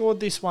I've scored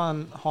this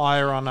one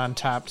higher on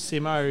Untapped.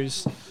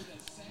 Simo's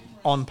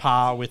on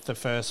par with the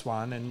first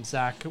one, and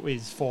Zach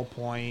is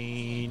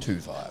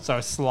 4.25. So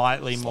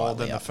slightly more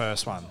than the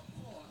first one.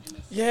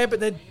 Yeah, but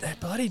they're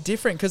bloody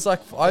different because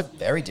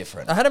Very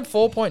different. I had him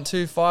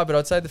 4.25, but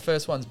I'd say the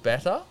first one's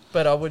better.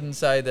 But I wouldn't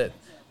say that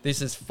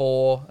this is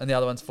 4 and the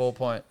other one's 4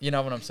 point. You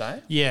know what I'm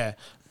saying? Yeah.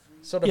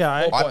 Sort of.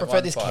 Yeah, I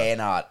prefer this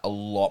can art a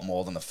lot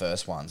more than the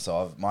first one,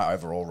 so my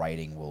overall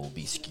rating will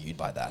be skewed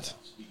by that.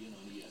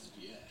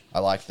 I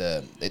like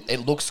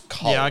it looks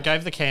cold. Yeah, I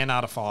gave the can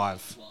art a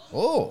 5.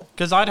 Oh.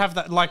 Because I'd have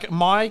that, like,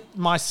 my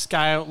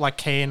scale, like,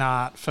 can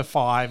art for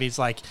 5 is,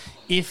 like,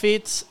 if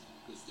it's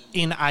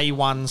in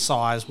A1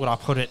 size, would I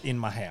put it in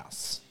my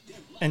house?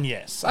 And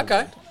yes.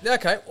 Okay.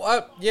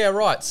 Well, yeah,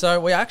 right. So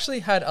we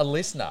actually had a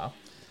listener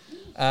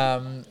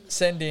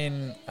send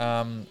in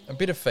a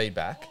bit of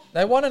feedback.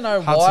 They want to know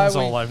Hudson's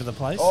why all over the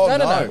place. Oh,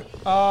 No.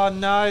 Oh,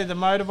 no, the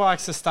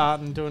motorbikes are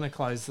starting, doing a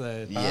close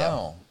the... Yeah.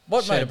 Oh.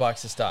 What Shed.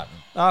 motorbikes are starting?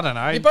 I don't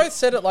know. You both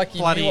said it like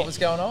you Bloody knew what was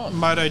going on.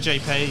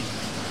 MotoGP.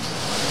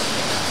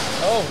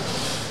 Oh.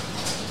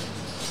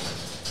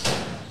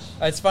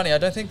 It's funny. I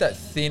don't think that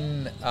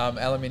thin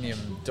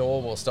aluminium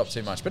door will stop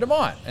too much, but it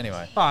might.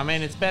 Anyway. Oh, I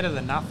mean, it's better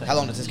than nothing. How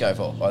long does this go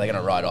for? Or are they going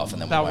to ride off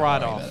and then They'll we won't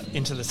ride worry off about it?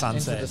 into the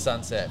sunset. Into the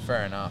sunset.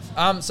 Fair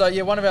enough. So,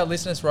 yeah, one of our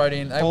listeners wrote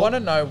in. They want to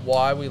know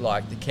why we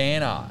like the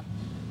can art.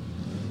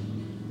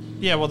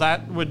 Yeah, well,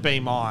 that would be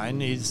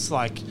mine. Is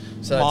like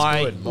So that's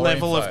my good. More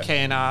level info. of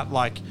can art,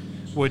 like,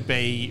 would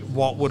be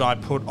what would I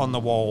put on the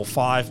wall?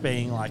 5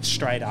 being like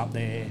straight up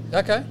there,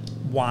 Okay.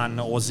 1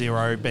 or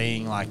 0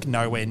 being like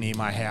nowhere near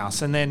my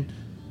house, and then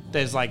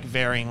there's like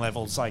varying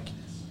levels. Like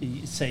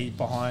you see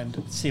behind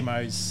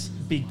Simo's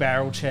big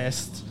barrel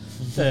chest,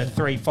 the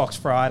 3 Fox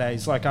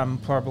Fridays. Like I'm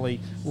probably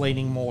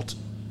leaning more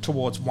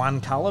towards one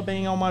colour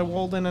being on my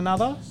wall than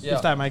another. Yeah.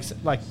 If that makes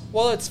it like.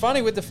 Well, it's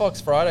funny with the Fox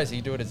Fridays,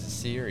 you do it as a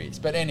series.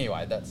 But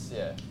anyway, that's,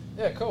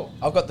 yeah, cool.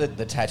 I've got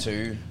the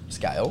tattoo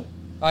scale,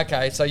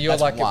 Okay, so you're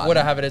That's like, one. would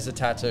I have it as a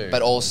tattoo?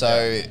 but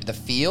also the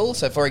feel.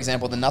 So, for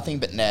example, the Nothing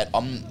But Net,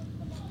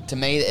 to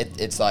me,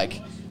 it's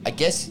like, I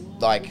guess,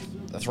 like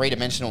a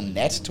 3-dimensional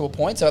net to a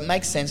point. So it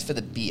makes sense for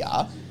the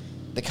beer.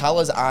 The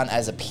colours aren't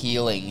as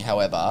appealing,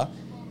 however,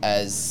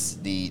 as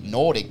the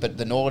Nordic. But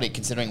the Nordic,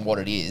 considering what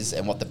it is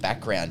and what the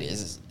background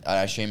is,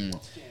 I assume,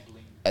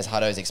 as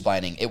Hutto's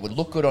explaining, it would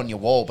look good on your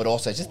wall, but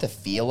also just the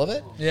feel of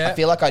it. Yeah. I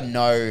feel like I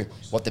know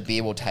what the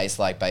beer will taste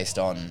like based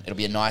on, it'll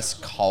be a nice,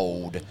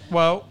 cold,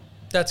 Well,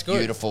 that's good.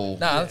 beautiful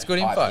That's good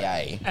info.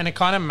 IPA. and it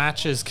kind of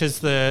matches because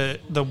the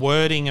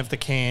wording of the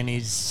can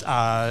is,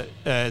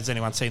 has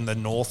anyone seen The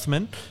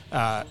Northman?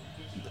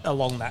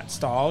 Along that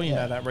style, you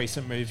know, that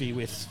recent movie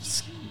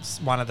with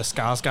one of the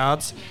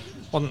Skarsgårds.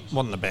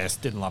 Wasn't the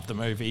best, didn't love the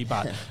movie,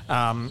 but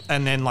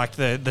and then like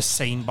the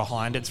scene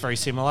behind it's very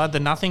similar. The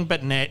Nothing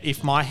But Net,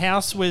 if my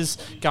house was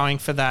going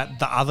for that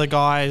the other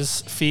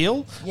guys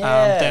feel,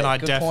 then I'd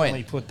good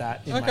definitely point. put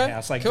that in Okay, my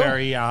house. Like cool.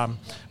 very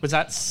was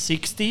that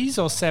 60s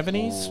or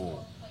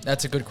 70s?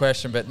 That's a good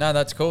question, but no,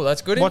 that's cool.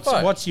 That's good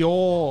info. What's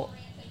your...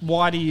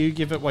 Why do you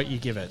give it what you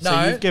give it? No.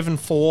 So you've given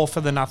 4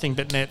 for the Nothing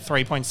But Net,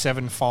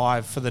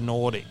 3.75 for the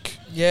Nordic.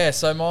 Yeah,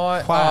 so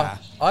my... Why?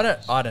 I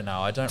don't know.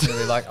 I don't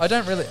really like... I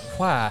don't really...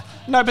 Why?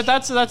 No, but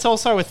that's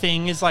also a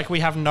thing, is like we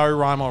have no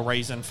rhyme or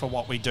reason for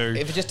what we do.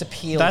 If it just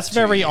appeals That's to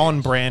very you. on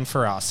brand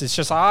for us. It's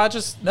just, No.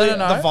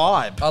 the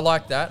vibe. I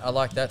like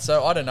that.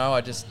 So, I don't know.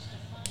 I just...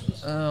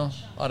 I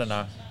don't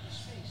know.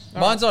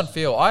 Mine's on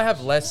feel. I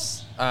have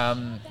less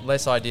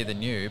idea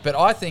than you, but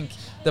I think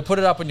the put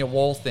it up on your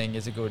wall thing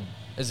is a good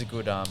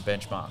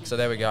benchmark. So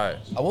there we go.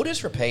 I will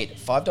just repeat,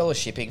 $5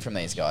 shipping from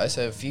these guys.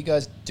 So if you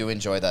guys do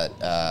enjoy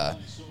that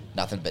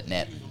Nothing But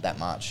Net that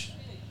much,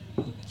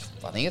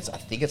 I think it's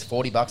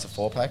 $40 a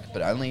 4-pack,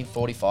 but only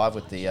 $45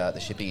 with the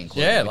shipping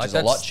included, Yeah, which like is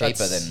a lot that's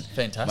cheaper than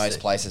fantastic. most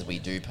places we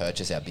do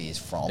purchase our beers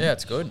from. Yeah,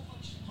 it's good.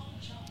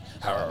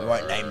 We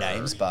won't name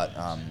names, but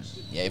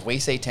yeah, if we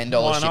see $10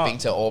 Why not? shipping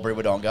to Albury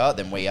Wodonga,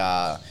 then we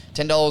are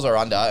 $10 or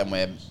under, and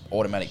we're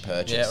automatic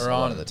purchase Yeah, we're a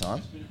lot on. of the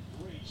time.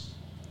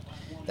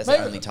 That's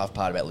Maybe- the only tough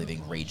part about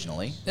living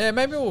regionally. Yeah,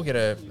 maybe we'll get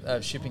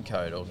a shipping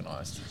code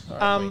organised. All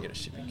right, we get a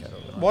shipping code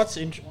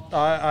organised.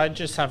 I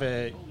just have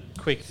a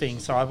quick thing.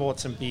 So I bought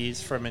some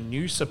beers from a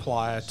new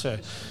supplier to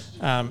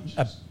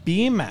a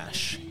Beer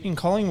Mash in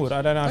Collingwood.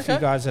 I don't know if you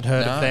guys had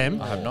heard of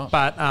them. I have not.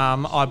 But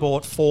I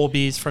bought 4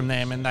 beers from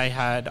them, and they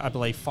had, I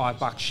believe,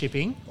 $5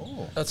 shipping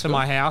That's to good.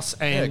 my house.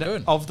 And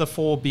good. of the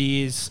 4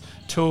 beers,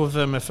 2 of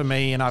them are for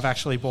me, and I've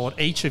actually bought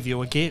each of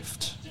you a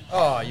gift.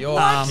 Oh, you're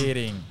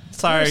kidding.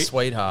 So You're a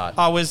sweetheart.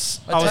 I was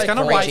take going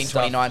to great Reaching wait.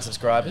 29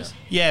 subscribers.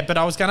 Yeah, but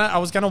I was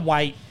gonna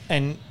wait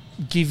and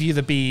give you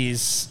the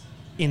beers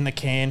in the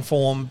can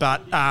form,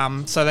 but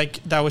so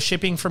they were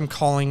shipping from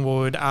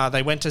Collingwood.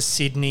 They went to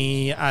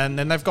Sydney, and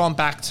then they've gone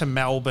back to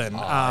Melbourne.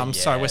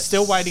 So we're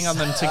still waiting on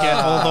them to get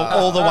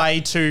all the way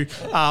to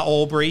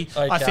Albury.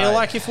 I feel Okay.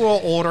 like if we were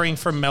ordering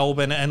from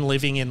Melbourne and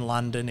living in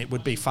London, it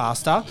would be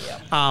faster.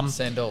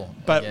 Sendall.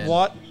 But again.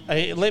 what?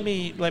 Let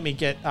me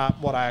get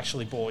what I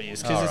actually bought you,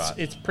 because Alright.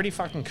 it's pretty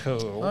fucking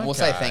cool. We'll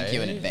say Okay. thank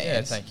you in Yeah,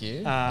 advance. thank you.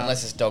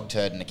 Unless it's dog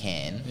turd in a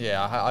can.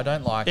 yeah, I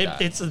don't like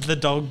that. It's the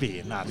dog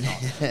beer. No,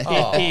 it's not.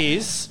 Oh. It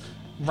is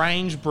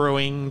Range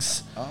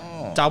Brewing's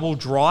double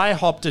dry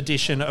hopped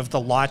edition of the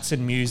Lights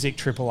and Music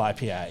Triple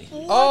IPA.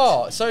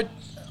 Oh, so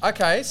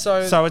okay,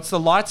 so So it's the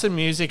Lights and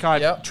Music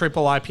Yep.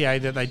 Triple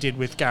IPA that they did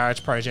with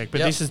Garage Project, but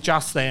Yep. this is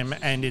just them,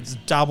 and it's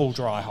double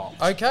dry hopped.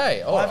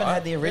 okay. I haven't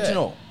had the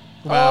original.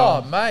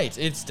 Well- oh, mate,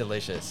 it's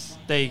delicious.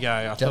 There you go.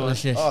 I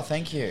thought Oh,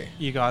 thank you.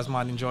 you guys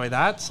might enjoy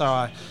that.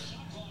 So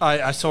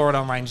I saw it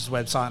on Range's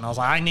website, and I was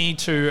like, I need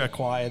to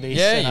acquire this,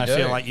 Yeah, and you I do.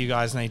 feel like you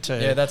guys need to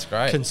Yeah, that's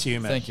great.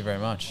 consume it. Thank you very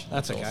much.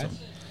 That's okay. awesome.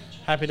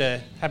 Happy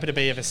to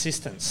be of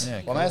assistance. Yeah,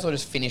 Well, cool. I may as well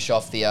just finish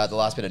off the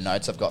last bit of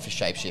notes I've got for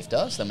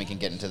Shapeshifter, so then we can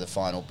get into the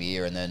final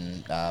beer and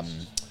then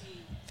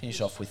finish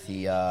off with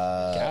the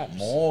Gabs.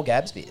 more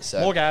Gabs beers.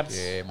 So, More Gabs.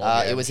 Yeah, more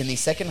It Gabs. was in the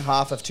second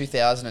half of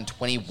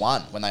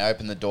 2021 when they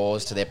opened the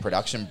doors to their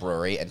production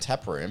brewery and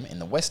tap room in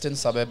the western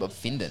suburb of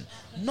Findon.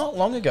 Not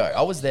long ago.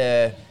 I was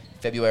there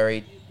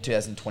February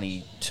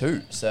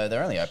 2022, so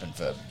they're only open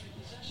for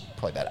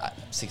probably about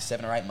 6,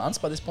 7 or 8 months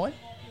by this point.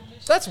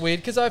 That's weird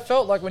because I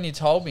felt like when you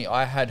told me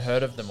I had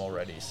heard of them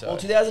already. So Well,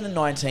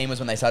 2019 was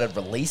when they started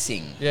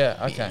releasing yeah,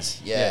 okay, beers.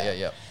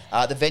 yeah.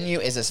 The venue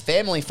is as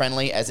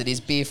family-friendly as it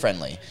is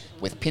beer-friendly,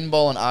 with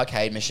pinball and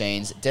arcade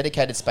machines,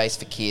 dedicated space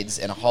for kids,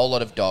 and a whole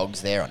lot of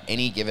dogs there on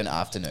any given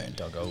afternoon.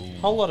 Doggo.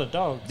 Whole lot of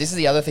dogs. This is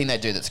the other thing they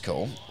do that's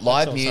cool.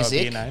 That's also a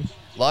beer name.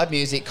 Live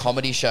music,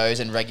 comedy shows,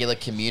 and regular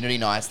community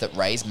nights that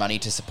raise money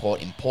to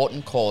support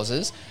important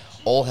causes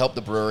all help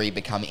the brewery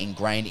become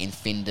ingrained in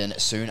Findon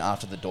soon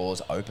after the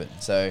doors open.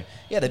 So,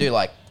 yeah, they do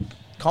like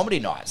comedy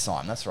nights,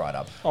 Simon. That's right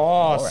up.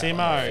 Oh, your alley,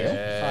 Simo.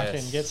 Yes.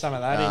 Fucking get some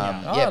of that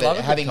in you. Oh, yeah, I love but a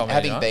good having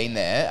comedy night. been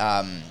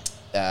there,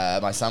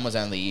 my son was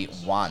only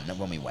 1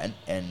 when we went,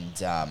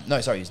 and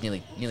no, sorry, he was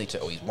nearly 2.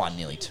 Or he's 1,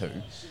 nearly 2.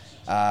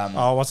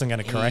 I wasn't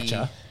going to correct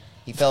you.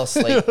 He fell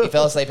asleep. He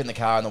fell asleep in the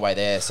car on the way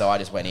there, so I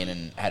just went in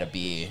and had a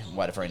beer,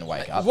 waited for him to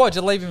wake up. What,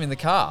 did you leave him in the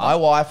car? My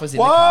wife was in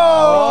the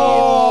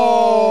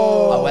car.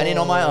 I went in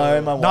on my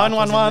own. My wife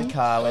was in 911. the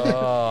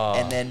car,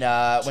 and then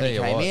when he Tell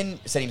you came what. in,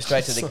 sent him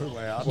straight to the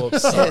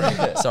Whoops,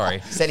 sorry.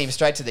 Sorry. sent him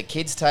straight to the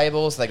kids'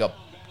 tables. They got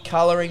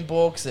colouring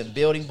books and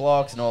building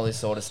blocks and all this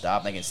sort of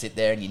stuff. They can sit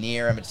there and you're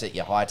near them. It's at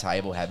your high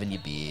table having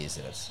your beers,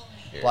 and it's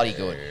bloody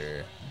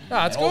good.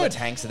 No, it's And all the good.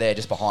 tanks are there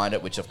just behind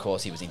it, which of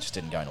course he was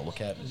interested in going to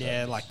look at.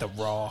 Yeah, like The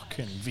Rock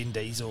and Vin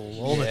Diesel,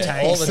 all the Yeah,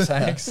 tanks. all the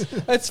tanks.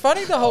 It's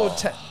funny the whole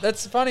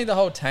that's funny the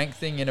whole tank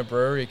thing in a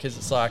brewery because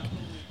it's like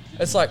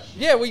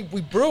yeah we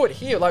brew it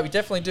here, like we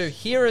definitely do.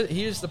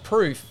 Here's the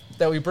proof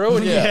that we brew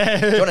it here.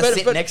 Do you want to But-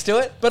 sit but- next to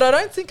it? But I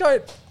don't think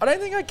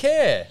I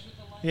care.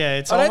 Yeah,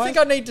 it's I don't almost-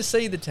 think I need to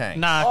see the tank.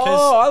 Nah,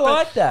 Oh, I but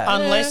like that.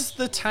 Unless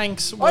the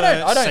tanks were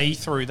I don't-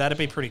 see-through, that'd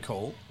be pretty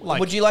cool. Like,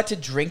 Would you like to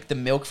drink the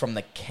milk from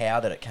the cow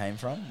that it came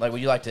from? Like, would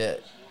you like to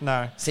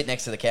No. sit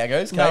next to the cow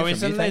goes? No, "Came from you,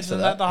 isn't thanks for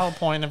that the whole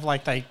point of,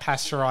 like, they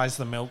pasteurize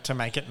the milk to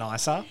make it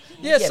nicer?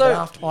 Yeah, but so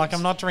afterwards. Like,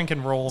 I'm not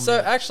drinking raw so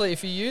milk. actually,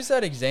 if you use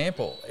that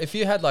example, if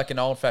you had like an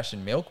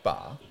old-fashioned milk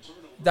bar,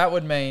 that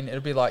would mean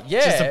it'd be like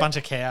Just a bunch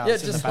of cows. Yeah, in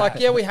the just back.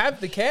 like we have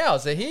the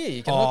cows. They're here.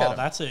 You can look at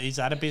Oh, them. is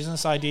that a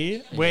business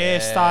idea? We're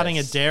starting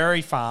a Yes.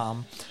 dairy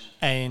farm,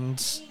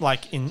 and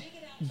like in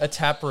A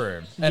tap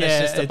room, and Yeah,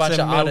 it's just a it's bunch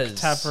a of milk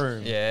udders. tap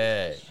room.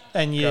 Yeah,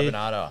 and grab you an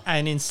udder.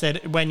 and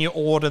instead when you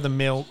order the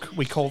milk,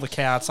 we call the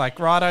cow. It's like,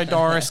 righto,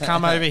 Doris,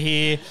 come over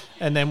here,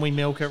 and then we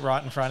milk it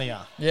right in front of you.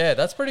 Yeah,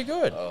 that's pretty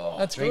good. Oh,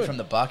 That's drink good. from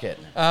the bucket.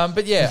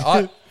 But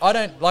yeah, I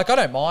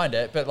don't mind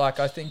it, but like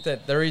I think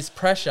that there is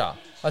pressure.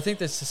 I think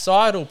there's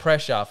societal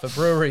pressure for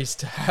breweries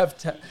to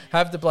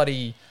have the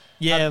bloody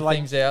Yeah, have like,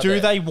 things out do there.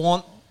 they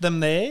want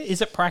them there?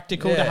 Is it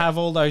practical to Yeah. have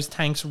all those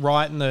tanks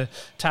right in the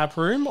tap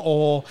room,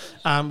 or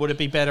would it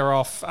be better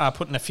off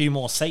putting a few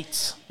more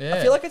seats? Yeah,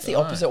 I feel like it's the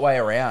dunno. opposite way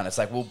around. It's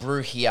like, we'll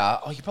brew here.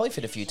 Oh, you could probably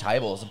fit a few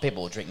tables and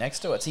people will drink next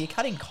to it. So you're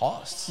cutting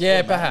costs.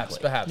 Yeah, perhaps,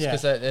 automatically.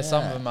 because Yeah.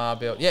 some of them are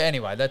built. Yeah.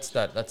 Anyway, that's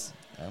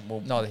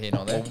We'll, neither here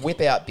nor there. we'll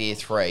whip out beer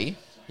 3.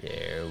 Yeah.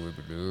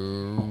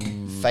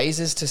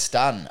 Phases to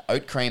Stun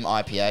Oat Cream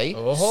IPA,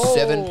 Oh.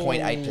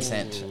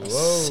 7.8%.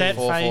 Set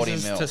 440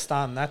 phases mil. to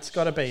stun. That's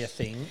got to be a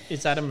thing.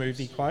 Is that a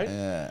movie quote?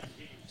 Yeah.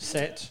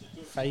 Set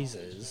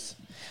phases.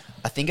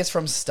 I think it's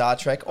from Star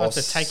Trek or it's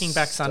a Taking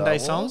Back Star Sunday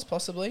Wars, song?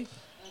 possibly.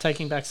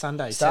 Taking Back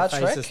Sunday. Star Set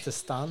Trek? Faces to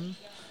Stun.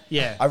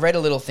 Yeah. I read a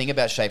little thing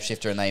about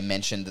Shapeshifter, and they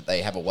mentioned that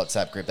they have a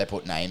WhatsApp group. They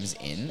put names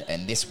in,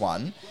 and this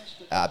one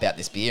about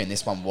this beer, and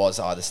this one was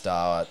either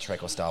Star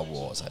Trek or Star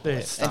Wars, I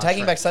believe. Star And Taking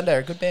Trek. Back Sunday are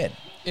a good band.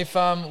 If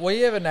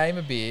we ever name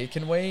a beer,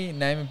 can we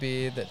name a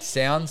beer that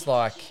sounds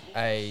like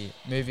a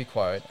movie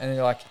quote? And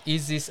they're like,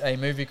 is this a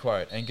movie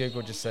quote? And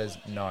Google just says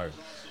no.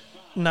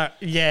 No,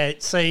 yeah,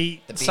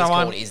 see, The beer's so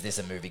called I'm, Is This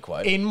a Movie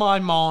Quote? in my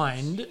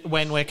mind,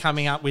 when we're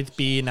coming up with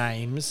beer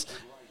names,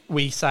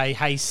 we say,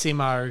 hey,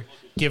 Simo,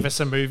 give us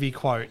a movie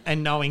quote.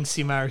 And knowing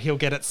Simo, he'll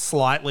get it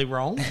slightly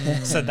wrong.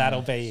 So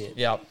that'll be it.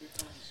 Yep.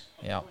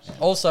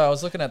 Also, I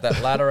was looking at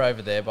that ladder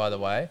over there, by the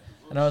way,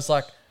 and I was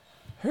like,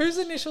 whose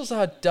initials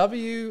are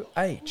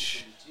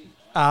WH?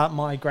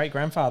 My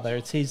great-grandfather,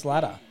 it's his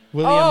ladder.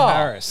 William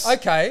Harris.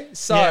 Okay,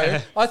 so Yeah.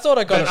 I thought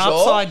I got But it sure?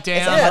 upside down,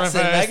 It's a reversed,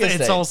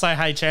 magazine. it's also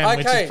HM,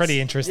 which is pretty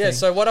interesting. Yeah,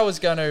 so what I was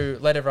going to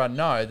let everyone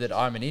know that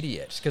I'm an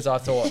idiot because I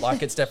thought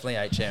like it's definitely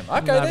HM.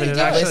 Okay, No, there but you it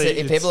go. actually- Listen, if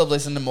it's- people have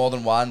listened to more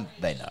than one,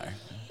 they know.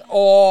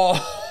 Oh,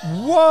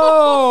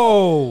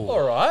 Whoa!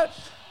 all right.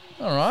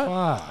 Fuck.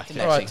 I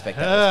didn't Alright. actually expect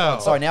that. Hell.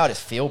 Sorry, now I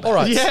just feel bad. All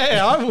right.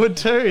 Yeah, I would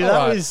too. That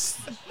Alright. was...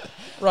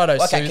 Righto,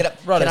 Okay,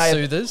 righto, can I,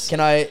 soothers. Can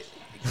I,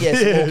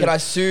 yes, well, can I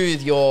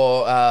soothe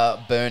your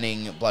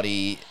burning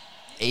bloody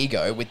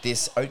ego with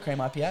this oat cream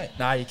IPA?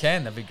 Nah, you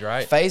can. That'd be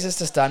great. Phases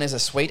to Stun is a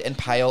sweet and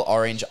pale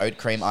orange oat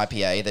cream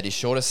IPA that is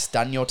sure to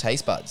stun your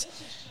taste buds.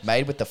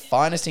 Made with the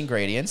finest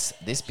ingredients,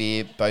 this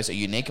beer boasts a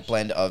unique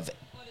blend of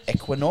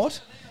Equinaut,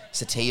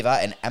 sativa,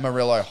 and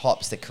Amarillo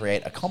hops that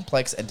create a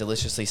complex and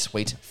deliciously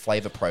sweet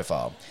flavor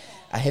profile.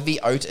 A heavy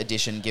oat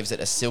addition gives it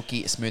a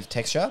silky, smooth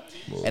texture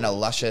and a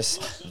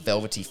luscious,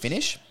 velvety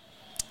finish.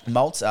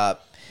 Malts are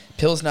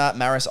Pilsner,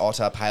 Maris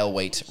Otter, pale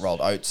wheat, rolled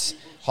oats.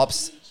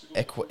 Hops,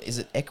 is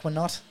it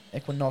Equinaut?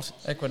 Equinaut.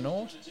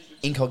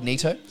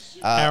 Incognito.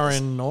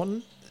 Aaron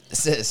Norton.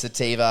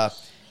 Sativa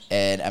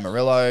and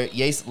Amarillo.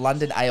 Yeast,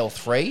 London Ale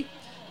 3.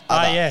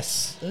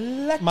 Yes.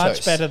 Lactose.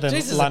 Much better than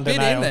Jesus, London a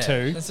bit in Ale there.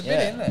 2. There's a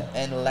bit in there.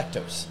 And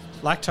lactose.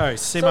 Lactose.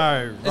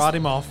 Simo, write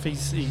him off.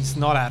 He's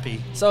not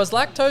happy. So is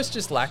lactose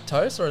just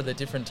lactose, or are there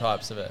different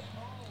types of it?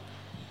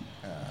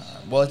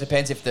 Well, it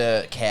depends if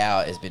the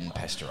cow has been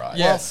pasteurized.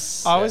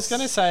 Yes. I was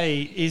going to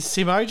say, is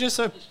Simo just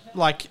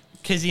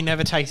because he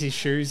never takes his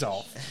shoes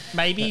off?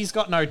 Maybe he's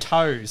got no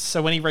toes.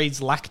 So when he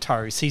reads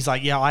lactose, he's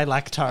like, yeah, I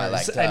lactose.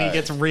 lactose. And he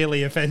gets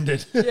really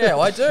offended. Yeah,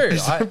 I do.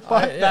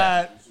 Like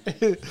Yeah.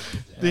 that.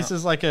 This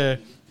is like a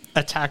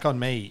attack on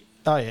me.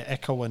 Oh, yeah,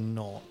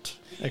 Equinaut.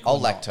 I'll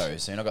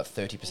lactose soon. I've got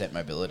 30%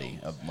 mobility.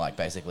 I'm like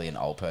basically an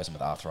old person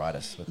with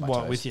arthritis with my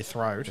What, toes. with your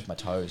throat? With my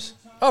toes.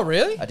 Oh,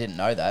 really? I didn't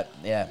know that.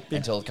 Yeah,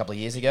 until a couple of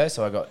years ago.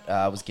 So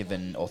I was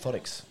given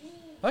orthotics.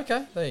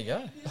 Okay, there you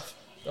go.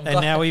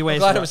 Now he wears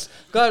glad it what?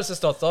 was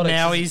just orthotics.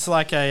 Now he's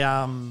like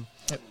a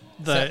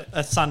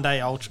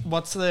Sunday ultra.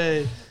 What's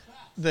the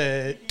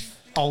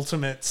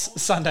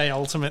Ultimates Sunday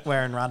Ultimate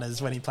wearing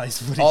runners when he plays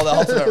footy? Oh, the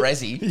ultimate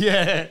resi.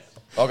 Yeah,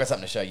 I've got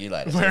something to show you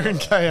later. wearing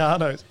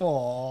Kayanos.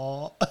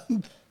 Aww.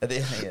 The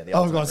I've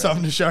ultimate got resi.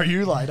 something to show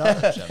you later. I'm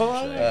going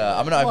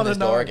to open Wanna this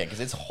know. door again because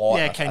it's hot.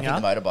 Yeah, I can think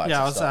you? the motorbikes Yeah, I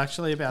have was stopped.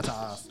 actually about to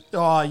ask.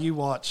 Oh, you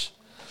watch.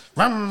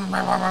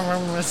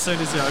 As soon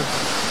as you open.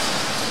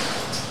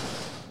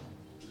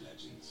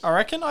 I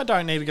reckon I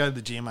don't need to go to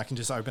the gym. I can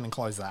just open and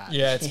close that.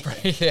 Yeah, it's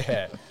pretty.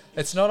 Yeah,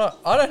 it's not.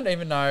 I don't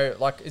even know.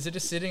 Like, is it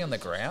just sitting on the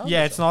ground?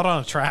 Yeah, it's not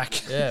on a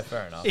track. Yeah,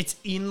 fair enough. It's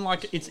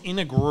in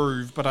a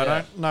groove, but I Yeah.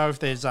 don't know if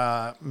there's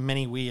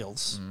many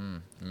wheels.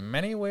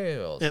 Many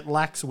wheels. It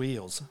lacks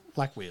wheels.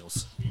 Lack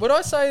wheels. Would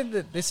I say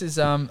that this is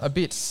a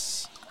bit?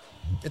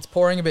 It's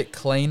pouring a bit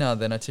cleaner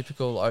than a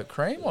typical oat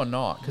cream, or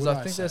not? Because Would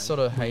I think say? they're sort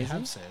of We hazy.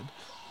 have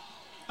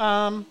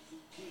said.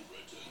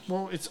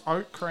 Well, it's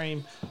oat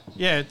cream.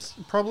 Yeah, it's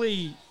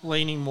probably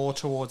leaning more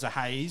towards a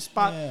haze,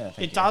 but Yeah, thank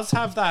it you. does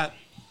have that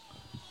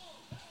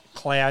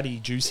cloudy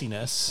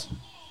juiciness.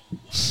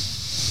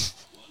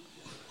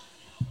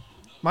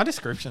 My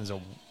descriptions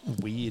are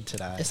weird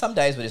today. There's some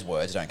days where just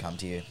words don't come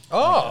to you.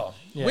 Oh,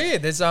 Yeah.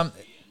 weird. There's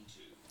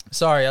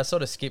Sorry, I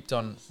sort of skipped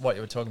on what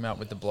you were talking about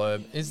with the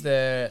blurb. Is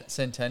there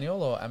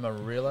Centennial or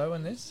Amarillo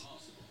in this?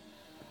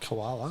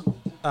 Koala?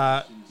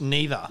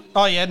 Neither.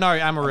 Oh, yeah, no,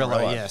 Amarillo,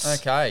 Amarillo. yes.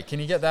 Okay, can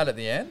you get that at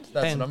the end?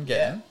 That's Ben, what I'm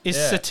getting. Is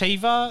Yeah.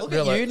 sativa... Look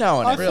Real at you oat.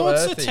 knowing I it. Real thought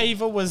earthy.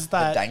 sativa was The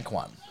that... dank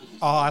one.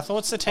 Oh, I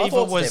thought sativa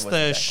thought was sativa was the the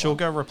dank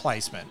sugar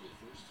replacement.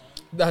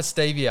 That's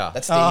stevia.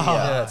 That's Oh. stevia.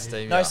 yeah, that's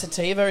stevia. No,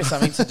 sativa is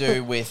something to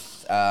do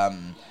with.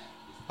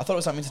 I thought it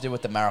was something to do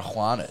with the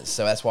marijuanas,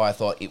 so that's why I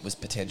thought it was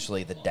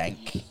potentially the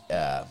dank.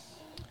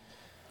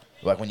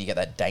 Like when you get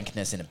that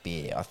dankness in a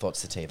beer, I thought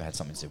sativa had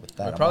something to do with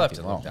that. we I probably might have be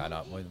to wrong. look that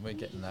up. We're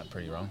getting that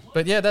pretty wrong.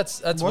 But yeah,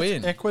 that's What's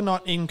weird.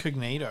 Equinaut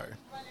Incognito?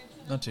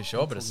 Not too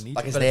sure, but it's Incognito.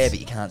 Like it's but there, but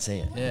you can't see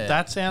it. yeah,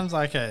 That sounds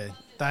like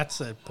that's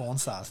a porn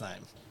star's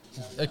name.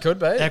 it could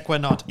be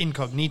Equinaut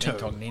Incognito.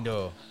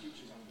 incognito.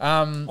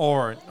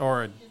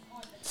 Or a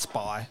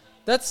spy.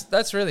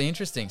 That's really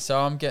interesting.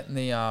 So I'm getting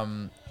the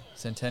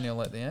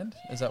Centennial at the end.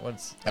 Is that what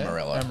it's?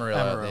 Amarillo.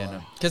 Amarillo at the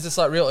end. Because it's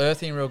like real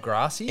earthy and real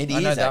grassy. It I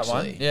know is that actually.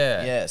 one.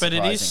 Yeah. Yeah, But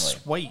it is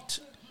surprisingly. sweet.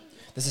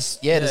 There's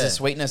Yeah. a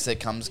sweetness that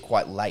comes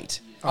quite late.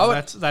 Oh, would-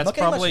 that's not getting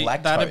probably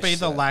much that'd be lactose,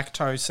 the so-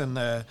 lactose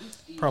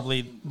and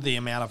probably the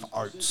amount of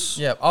oats.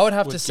 Yeah, I would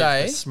have Would to give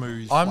say the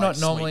smooth, I'm like, not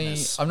normally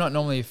sweetness. I'm not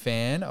normally a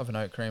fan of an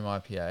oat cream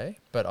IPA,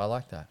 but I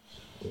like that.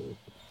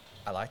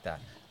 I like that.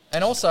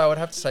 And also, I would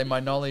have to say my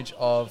knowledge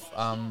of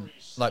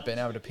like being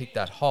able to pick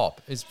that hop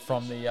is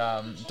from the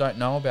don't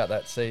know about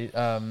that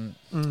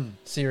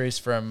series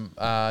from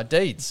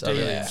Deeds. I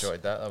really Deeds.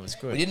 enjoyed that. That was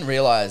good. We didn't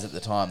realise at the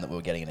time that we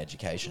were getting an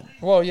education.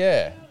 Well,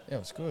 yeah, it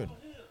was good.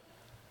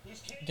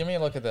 Give me a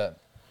look at that.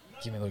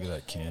 Give me a look at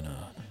that can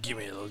art. Give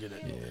me a look at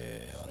it.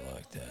 Yeah, I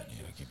like that.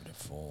 Yeah, give it a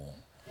 4.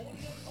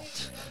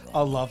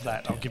 I love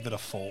that. I'll give it a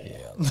 4. Yeah.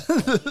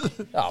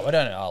 Oh, I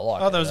don't know. I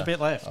like it. Oh, there was a bit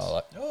left. I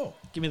like.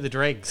 Give me the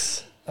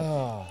dregs.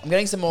 Oh, I'm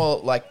getting some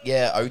more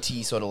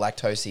oaty sort of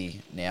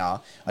lactosey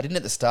now. I didn't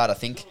at the start. I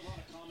think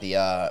we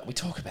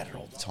talk about it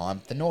all the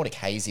time. The Nordic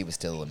Hazy was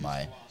still in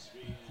my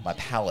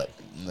palate.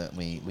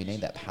 We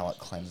need that palate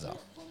cleanser.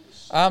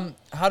 how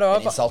do I?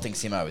 And insulting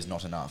Simo is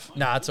not enough.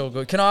 Nah, it's all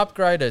good. Can I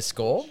upgrade a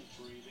score?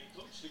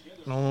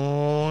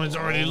 Oh, it's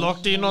already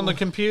locked in on the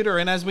computer,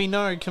 and as we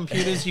know,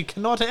 computers you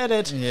cannot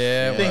edit.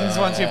 Yeah. Things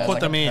once you it's put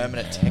like them a in.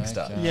 permanent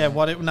texter. Okay. Yeah,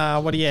 what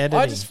are you editing?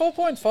 I just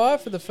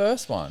 4.5 for the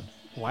first one.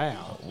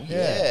 Wow.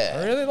 Yeah.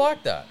 I really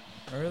like that.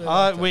 I really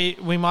like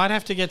We might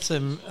have to get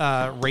some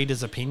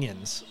readers'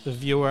 opinions, the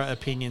viewer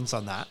opinions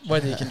on that.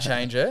 whether you can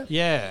change it.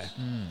 Yeah,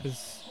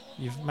 'cause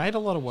you've made a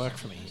lot of work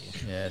for me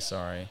here. Yeah,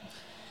 sorry.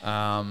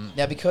 Now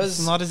It's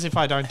because not as if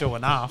I don't do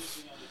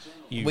enough.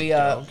 You we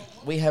dog.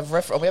 we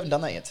haven't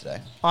done that yet today.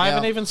 I Now-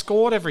 haven't even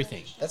scored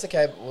everything. That's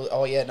okay. Well,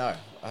 oh yeah, no,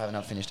 I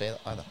haven't finished either.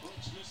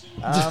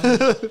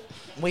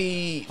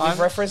 We've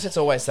referenced It's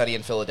Always Sunny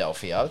in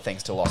Philadelphia,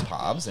 thanks to Lost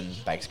Palms and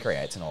Bakes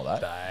Creates and all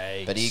that.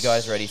 But are you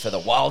guys ready for the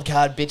wild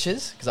card,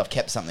 bitches? Because I've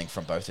kept something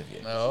from both of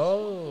you.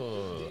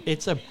 Oh.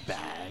 It's a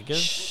bag of.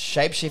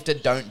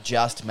 Shapeshifter don't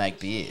just make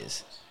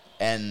beers,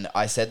 and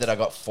I said that I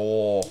got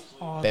 4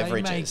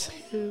 beverages.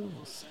 They make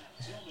pills.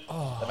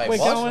 They make We're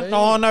what? going.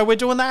 Oh no, we're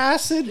doing the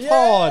acid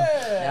pod.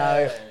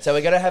 No, so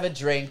we're gonna have a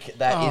drink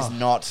that is Oh.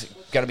 not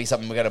gonna be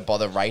something we're gonna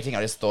bother rating.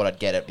 I just thought I'd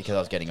get it because I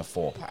was getting a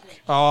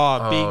 4-pack.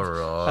 Oh, big,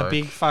 Alright. a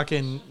big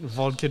fucking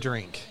vodka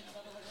drink,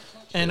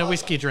 and a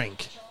whiskey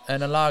drink.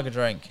 And a lager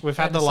drink. We've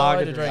had And the a lager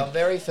cider drink. Our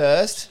very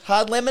first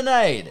hard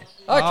lemonade.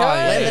 Okay.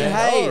 yeah. Lemon haze.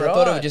 I thought it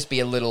Alright. would just be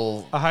a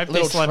little, I hope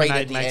little this treat lemonade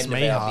at the makes end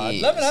me of our hard.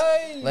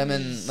 beers.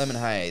 Lemon haze. Lemon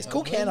haze.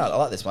 Cool can art. I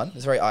like this one.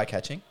 It's very eye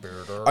catching.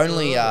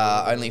 Only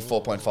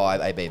 4.5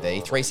 ABV.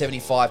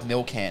 375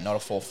 ml can, not a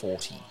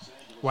 440.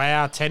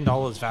 Wow,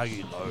 $10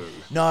 value low.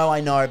 No, I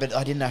know, but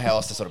I didn't know how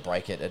else to sort of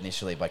break it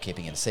initially by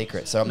keeping it a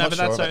secret. So I'm No, not but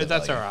sure that's about the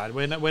that's all value.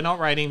 right. We're not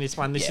rating this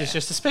one. This is Yeah.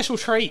 just a special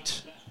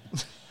treat.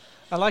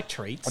 I like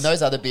treats. And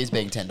those other beers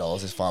being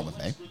 $10 is fine with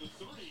me.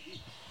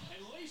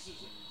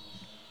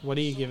 What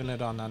are you giving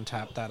it on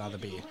Untapped? That other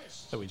beer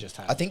that we just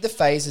had. I think the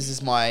Phases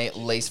is my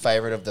least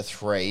favourite of the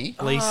 3.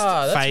 least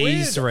that's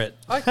favorite. weird.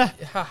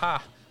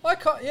 I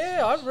can't.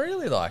 Yeah, I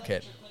really like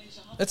it.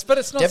 But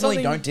it's not Definitely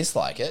something. don't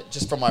dislike it.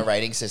 Just from my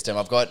rating system,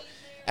 I've got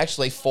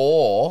actually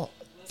 4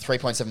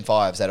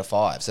 3.75s out of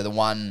 5. So the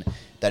one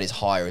that is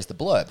higher is the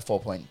Blurb,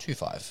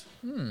 4.25.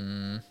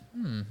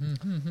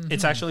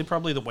 It's actually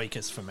probably the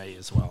weakest for me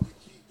as well.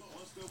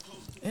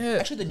 Yeah.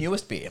 Actually, the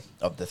newest beer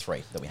of the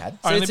 3 that we had.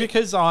 So Only it's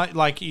because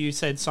like you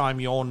said,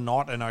 Sim, you're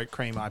not an oat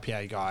cream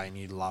IPA guy and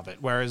you love it.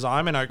 Whereas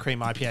I'm an oat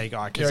cream IPA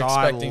guy because You're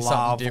I expecting something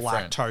love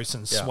different. lactose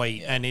and Yeah.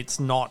 sweet, and it's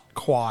not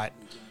quite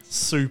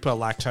super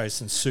lactose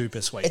and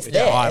super sweet, It's which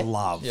there. I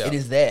love. Yeah. It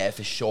is there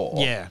for sure.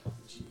 Yeah.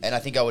 And I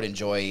think I would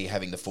enjoy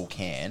having the full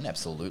can,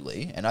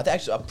 absolutely. And I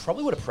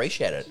probably would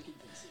appreciate it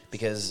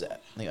because I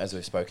think, as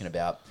we've spoken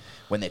about,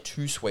 when they're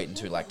too sweet and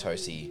too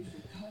lactosey,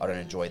 I don't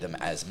enjoy them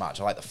as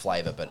much. I like the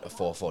flavour, but a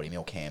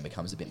 440ml can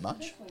becomes a bit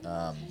much.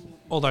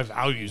 Although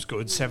value's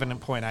good,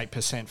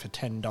 7.8% for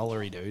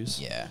 $10 dues.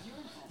 Yeah.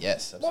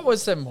 Yes. What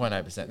was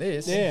 7.8%?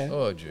 This? Yeah.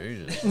 Oh,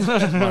 Jesus. Might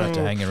have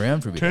to hang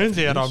around for a bit. Turns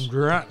after out this. I'm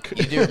drunk.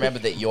 You do remember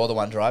that you're the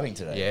one driving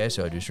today. Yes,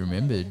 I just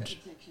remembered.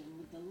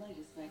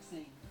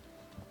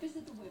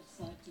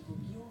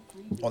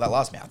 Well, that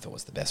last mouthful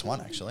was the best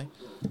one, actually.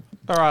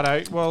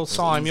 Alrighto, well,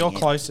 Sim, you're easy.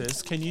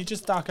 closest. Can you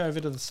just duck over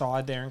to the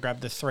side there and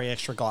grab the 3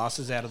 extra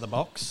glasses out of the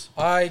box,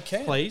 I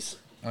can. please?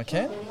 I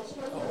can.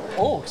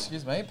 Oh,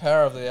 excuse me.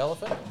 Power of the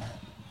elephant.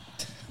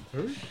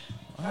 Who?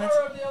 Power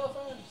of the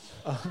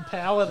elephant.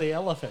 Power the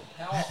elephant.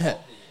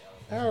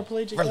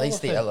 Paraplegic Release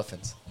the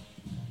elephant. elephants.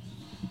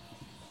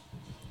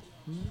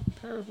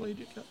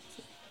 Paraplegic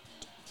elephant.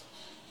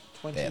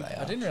 20. There they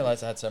I are. didn't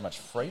realise I had so much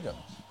freedom.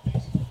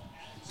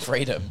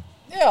 Freedom.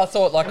 Yeah, I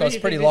thought like What I do was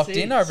you pretty think locked this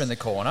in is? over in the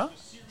corner.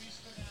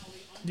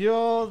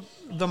 You're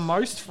the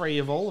most free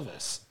of all of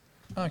us.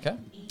 Okay.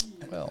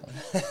 Well.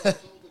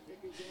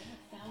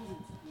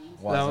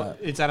 Why Now, is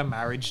that? is that a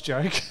marriage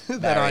joke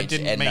that I Marriage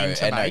didn't and mean no,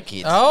 to and no make?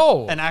 kids.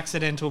 Oh. An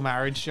accidental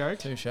marriage joke.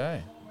 Touche.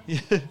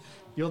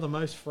 You're the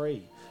most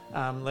free.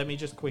 Let me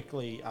just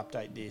quickly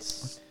update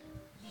this.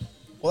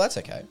 Well, that's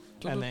okay.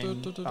 And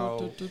then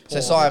I'll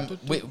So, Simon,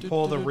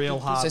 pour the real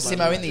hard. so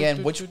Simo, in the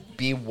end, which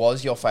beer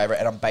was your favourite?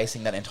 And I'm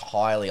basing that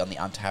entirely on the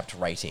Untapped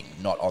rating,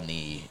 not on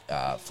the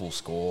full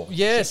score.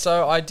 Yeah,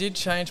 so I did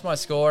change my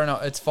score,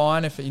 and it's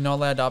fine if you're not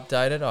allowed to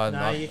update it. I'm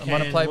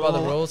going to play by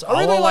the rules.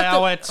 I really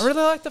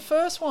like the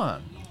first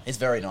one. It's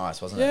very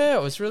nice, wasn't it? Yeah,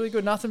 it was really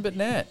good. Nothing but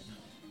net.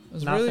 It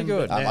was really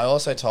good. I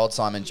also told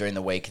Simon during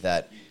the week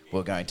that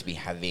we're going to be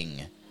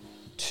having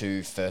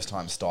 2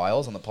 first-time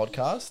styles on the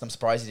podcast. I'm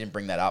surprised you didn't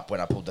bring that up when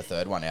I pulled the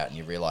third one out and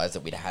you realised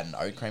that we'd had an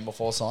oat cream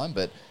before, Simon,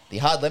 but the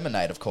hard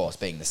lemonade, of course,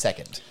 being the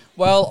second.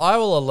 Well, I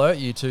will alert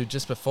you to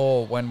just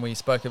before when we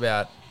spoke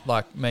about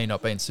like me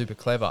not being super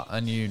clever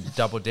and you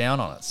doubled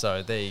down on it.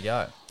 So there you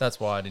go. That's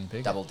why I didn't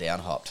pick Double down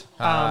hopped.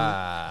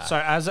 So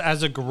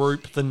as a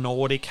group, the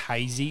Nordic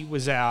Hazy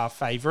was our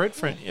favourite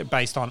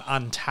based on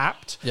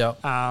Untapped. Yep.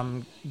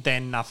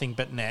 Then Nothing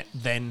But Net.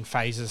 Then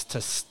Phases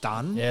to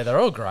Stun. Yeah, they're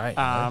all great.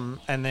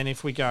 And then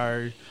if we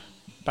go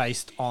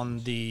based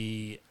on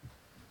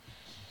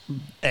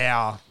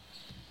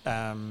our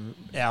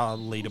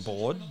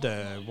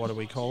leaderboard, what do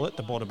we call it?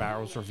 The Border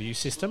Barrels review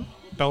system.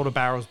 Border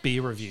Barrels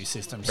beer review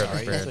system,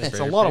 sorry. It's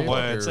a lot of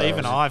words.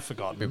 Even I've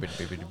forgotten.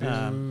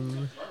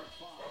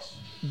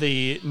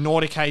 The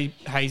Nordic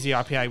Hazy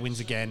IPA wins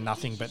again.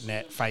 Nothing But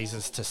Net.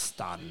 Phases to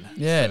Stun.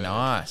 Yeah,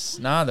 nice.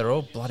 No, they're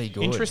all bloody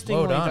good.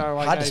 Interestingly, well done. though,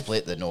 Hard to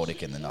split the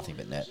Nordic and the Nothing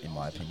But Net, in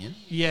my opinion.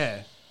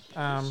 Yeah.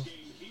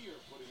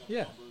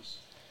 Yeah.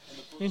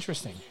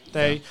 Interesting.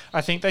 I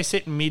think they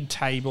sit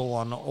mid-table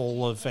on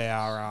all of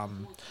our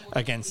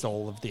against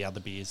all of the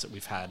other beers that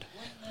we've had.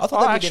 I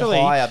thought they'd be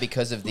higher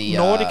because of the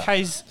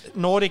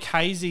Nordic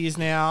Hazy is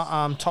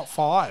now top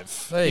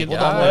 5 There you in go.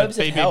 the Well, the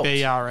blurbs have helped.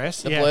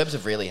 BBBRS. The blurbs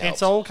have really helped.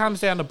 It all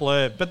comes down to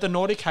blurb, but the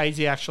Nordic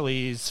Hazy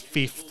actually is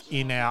 5th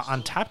in our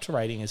Untapped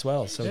rating as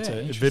well. So it's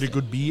a very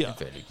good beer.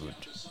 Very good.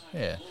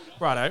 Yeah.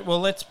 Righto.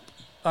 Well, let's.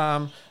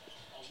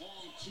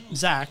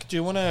 Zach, do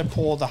you want to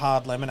pour the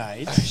hard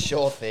lemonade?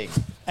 Sure thing.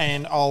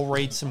 And I'll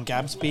read some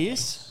Gabs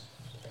beers.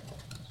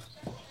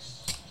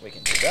 We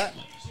can do that.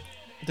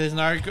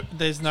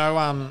 There's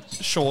no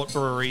short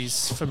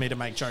breweries for me to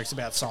make jokes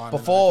about Simon.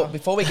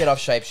 Before we get off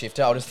Shapeshifter,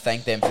 I'll just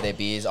thank them for their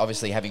beers.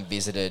 Obviously, having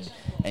visited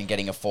and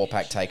getting a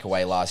 4-pack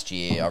takeaway last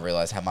year, I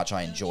realised how much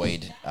I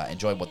enjoyed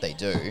what they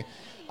do.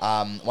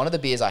 One of the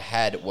beers I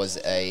had was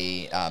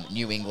a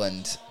New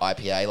England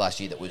IPA last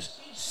year that was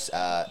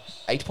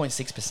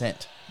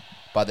 8.6%.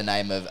 By the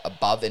name of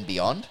Above and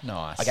Beyond.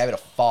 Nice. I gave it a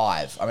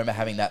 5. I remember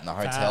having that in the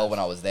hotel when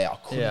I was there. I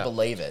couldn't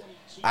believe it.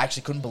 I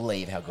actually couldn't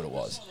believe how good it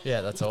was.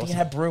 Yeah, that's awesome. I think it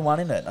had Brew 1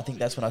 in it. I think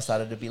that's when I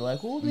started to be like,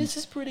 oh, this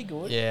is pretty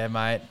good. Yeah,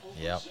 mate.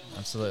 Yep,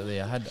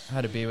 absolutely. I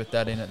had a beer with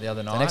that in it the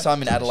other night. The next time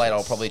in Adelaide,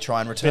 I'll probably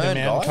try and return, Bit of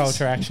mountain guys.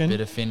 culture action.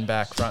 Bit of fin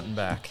back, front and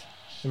back.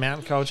 The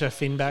mountain culture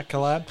Finback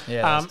collab.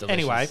 Yeah, that's delicious.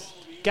 Anyway,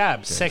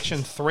 Gabs,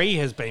 Section 3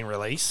 has been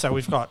released. So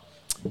we've got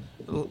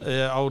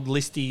old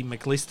Listy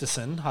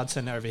McListerson,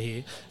 Hudson over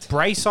here.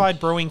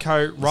 Brayside Brewing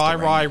Co. Rye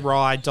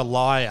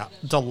Delilah.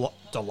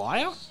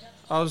 Delilah?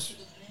 I was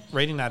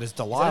reading that as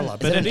Delilah,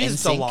 but it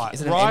is Delilah.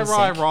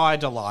 Rye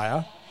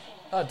Delilah.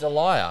 Oh,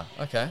 Delia.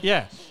 Okay.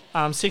 Yeah.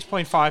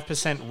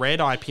 6.5% red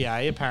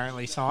IPA,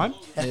 apparently, Simon.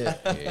 Yeah,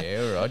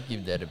 all right.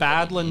 Give that a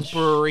Badlands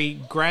Brewery,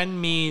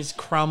 Grandmere's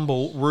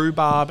Crumble,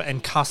 Rhubarb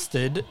and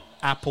Custard,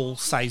 Apple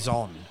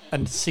Saison.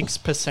 And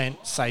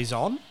 6%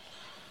 Saison.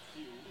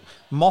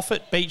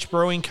 Moffat Beach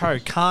Brewing Co.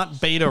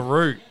 Can't Beat a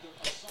Root.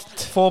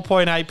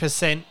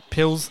 4.8%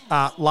 Pils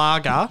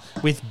lager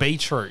with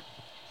beetroot.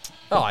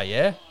 Oh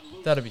yeah,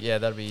 that'd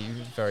be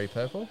very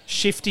purple.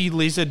 Shifty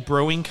Lizard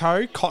Brewing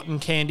Co. Cotton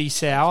Candy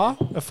Sour,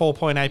 a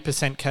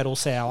 4.8% kettle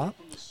sour.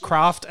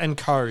 Craft &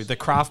 Co. The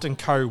Craft &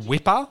 Co.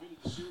 Whipper,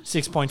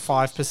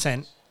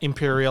 6.5%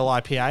 Imperial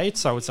IPA,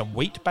 so it's a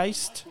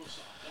wheat-based.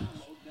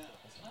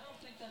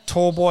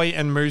 Tallboy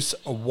and Moose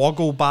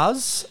Woggle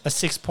Buzz, a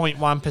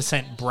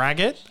 6.1%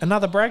 Braggot.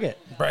 Another Braggot.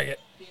 Braggot.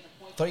 I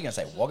thought you were going to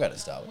say Wagga to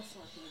start with.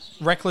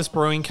 Reckless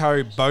Brewing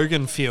Co.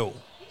 Bogan Fuel,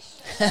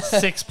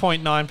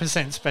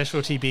 6.9%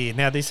 specialty beer.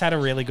 Now, this had a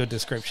really good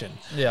description.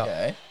 Yeah.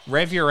 Okay.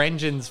 Rev your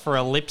engines for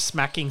a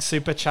lip-smacking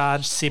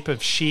supercharged sip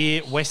of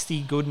sheer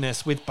Westy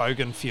goodness with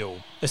Bogan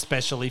Fuel,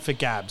 especially for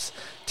Gabs.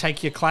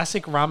 Take your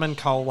classic rum and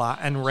cola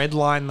and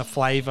redline the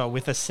flavour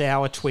with a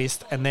sour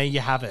twist, and there you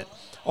have it.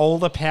 All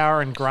the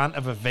power and grunt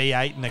of a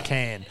V8 in a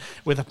can,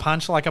 with a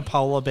punch like a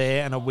polar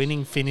bear and a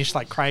winning finish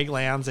like Craig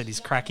Lowndes at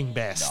his cracking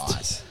best.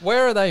 Nice.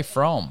 Where are they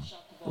from?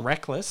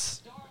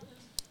 Reckless.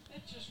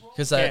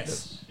 Because they.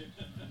 Yes.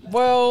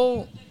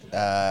 Well.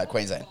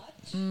 Queensland.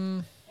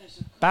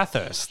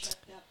 Bathurst.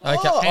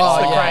 Okay. Hence the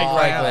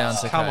Craig Lowndes.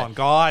 okay. Come on,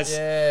 guys.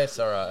 Yeah, it's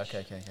all right.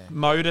 Okay.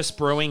 Modus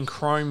Brewing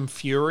Chrome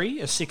Fury,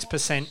 a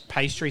 6%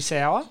 pastry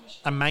sour,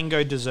 a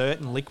mango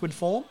dessert in liquid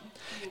form.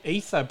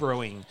 Ether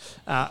Brewing,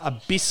 a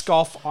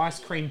Biscoff ice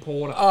cream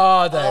porter.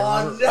 Oh,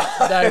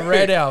 they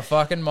read our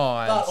fucking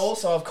minds. But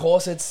also, of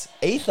course, it's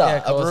Ether, Yeah,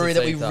 of course a brewery it's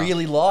that we Ether.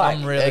 really like.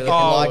 I'm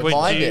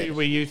really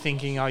Were you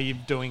thinking, are you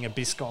doing a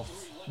Biscoff?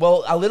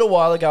 Well, a little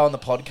while ago on the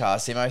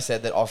podcast, Simo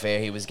said that off air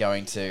he was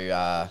going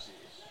to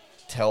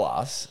tell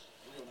us,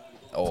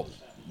 or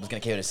was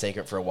going to keep it a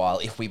secret for a while.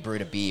 If we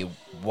brewed a beer,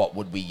 what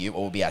would we use?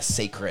 What would be our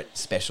secret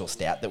special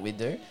stout that we'd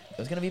do? It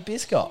was going to be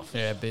Biscoff.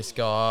 Yeah,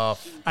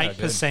 Biscoff.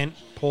 8%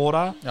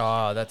 porter.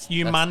 Oh, that's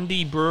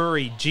Umundi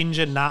Brewery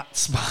Ginger Nut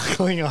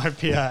Sparkling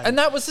IPA. And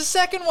that was the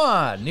second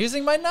one,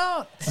 using my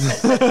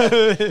nuts.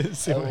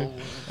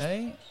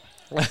 Hey?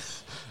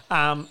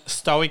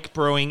 Stoic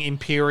Brewing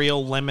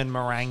Imperial Lemon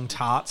Meringue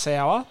Tart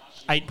Sour.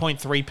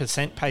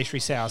 8.3% pastry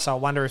sour. So I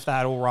wonder if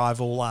that'll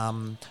rival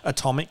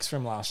Atomics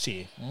from last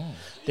year.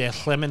 Their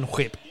Lemon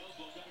Whip.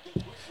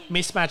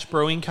 Mismatch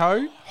Brewing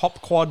Co.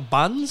 Hop Quad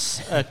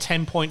Buns. A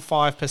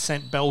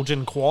 10.5%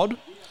 Belgian quad.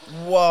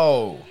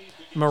 Whoa.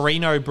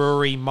 Merino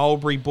Brewery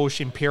Mulberry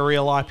Bush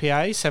Imperial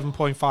IPA.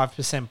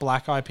 7.5%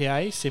 black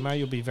IPA. Simo,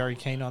 you'll be very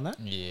keen on that.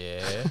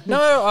 Yeah.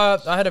 No,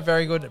 I had a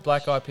very good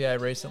black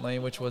IPA recently,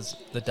 which was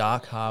the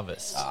Dark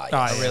Harvest. Yes.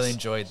 I really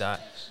enjoyed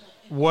that.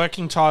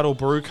 Working Title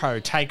Brew Co.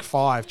 Take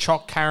 5.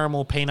 Choc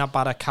Caramel Peanut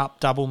Butter Cup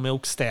Double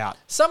Milk Stout.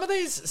 Some of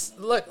these,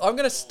 look, I'm going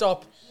to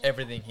stop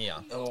everything here.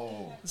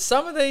 Oh.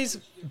 Some of these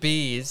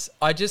beers,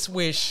 I just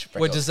wish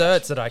were Freckles.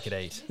 desserts that I could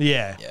eat.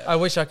 Yeah. I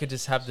wish I could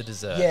just have the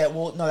dessert. Yeah,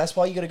 well, no, that's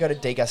why you got to go to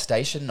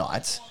degustation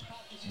nights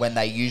when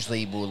they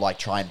usually will like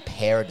try and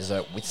pair a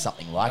dessert with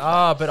something like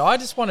that. But I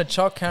just want a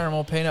choc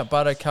caramel peanut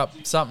butter cup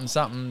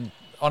something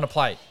on a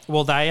plate.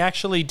 Well, they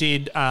actually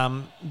did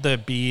the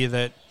beer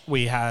that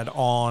we had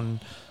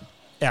on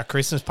our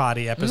Christmas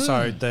party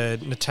episode, the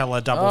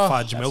Nutella Double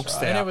Fudge Milk right.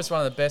 Stout. And it was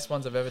one of the best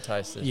ones I've ever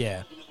tasted.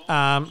 Yeah.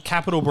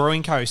 Capital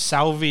Brewing Co.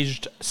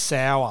 Salvaged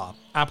Sour.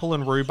 Apple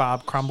and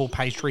Rhubarb Crumble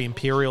Pastry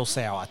Imperial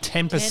Sour.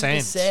 10%.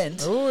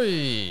 10%.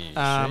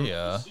 Ooh,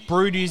 yeah.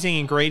 Brewed using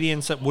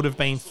ingredients that would have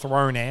been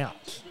thrown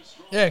out.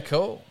 Yeah,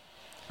 cool.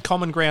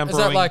 Common Ground Is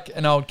Brewing. that like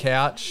an old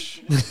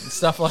couch?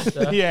 Stuff like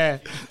that? Yeah.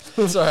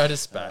 Sorry, I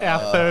just spat.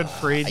 Our third A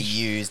fridge.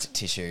 used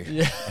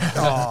tissue.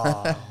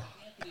 Oh.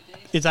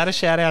 Is that a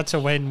shout out to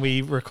when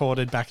we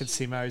recorded back at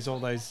Simo's all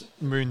those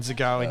moons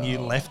ago and you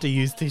left a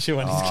used tissue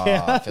on his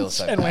couch I feel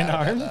so and bad went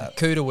about home? that.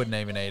 Cooter wouldn't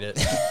even eat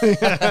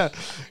it.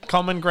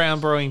 Common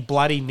Ground Brewing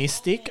Bloody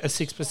Mystic, a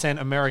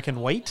 6%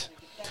 American wheat.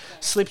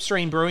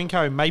 Slipstream Brewing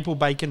Co. Maple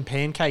Bacon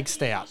Pancake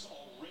Stout.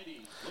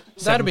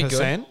 That'd be 7%.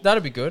 good.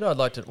 That'd be good. I'd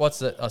like to. What's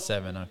the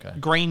 7? Okay.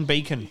 Green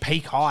Beacon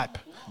Peak Hype,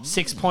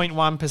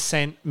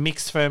 6.1%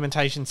 mixed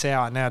fermentation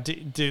sour. Now,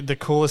 the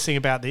coolest thing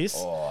about this,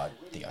 Oh, I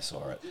think I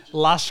saw it.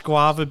 Lush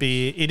Guava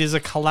Beer, it is a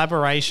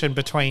collaboration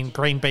between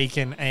Green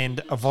Beacon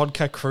and a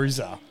Vodka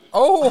Cruiser.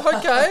 Oh,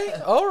 okay.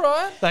 All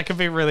right. That could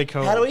be really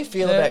cool. How do we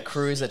feel Yeah. about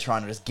Cruiser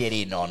trying to just get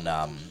in on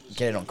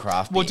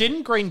craft beer? Well,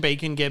 didn't Green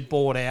Beacon get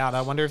bought out? I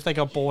wonder if they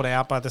got bought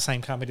out by the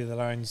same company that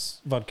owns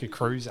Vodka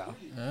Cruiser.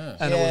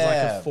 And it was like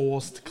Yeah. a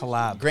forced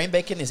collab. Green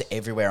Beacon is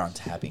everywhere on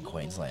tap in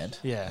Queensland.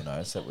 Yeah. You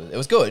know, so it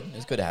was good. It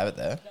was good to have it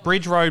there.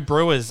 Bridge Road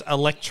Brewers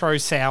Electro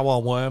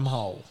Sour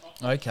Wormhole.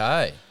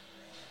 Okay.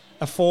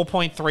 A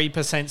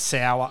 4.3%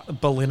 sour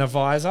Berliner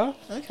Weiser.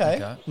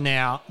 Okay.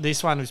 Now,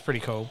 this one was pretty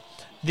cool.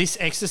 This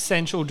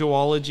existential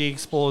duology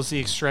explores the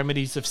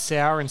extremities of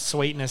sour and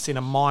sweetness in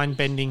a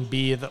mind-bending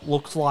beer that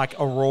looks like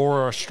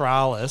Aurora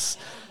Australis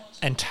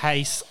and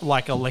tastes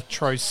like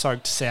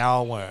electro-soaked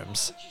sour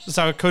worms.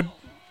 So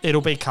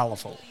it'll be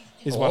colourful,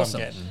 is what I'm Awesome.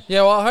 getting.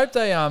 Yeah, well, I hope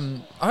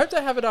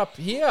they have it up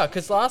here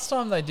because last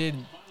time they did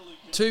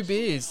 2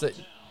 beers that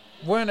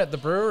weren't at the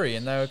brewery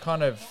and they were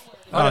kind of.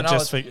 I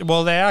don't know.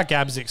 Well, they are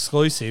Gabs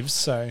exclusives,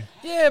 so.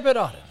 Yeah, but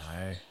I don't know.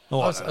 Oh,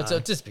 I I was don't know.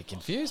 I'd just be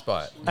confused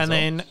by it. And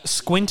then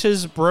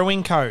Squinters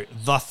Brewing Co.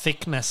 The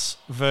Thickness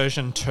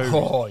version 2.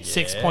 Oh, yeah.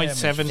 Thick with a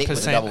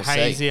 6.7% double C.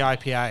 hazy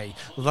IPA.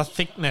 The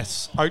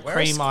Thickness Oat Where are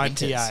Cream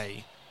Squinters?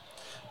 IPA.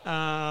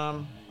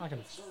 I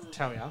can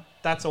tell you.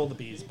 That's all the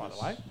beers, by the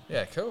way.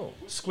 Yeah, cool.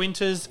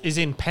 Squinters is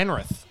in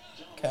Penrith.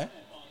 Okay.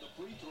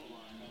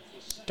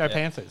 Go Yeah.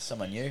 Panthers.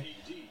 Someone new.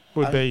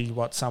 Would be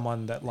what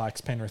someone that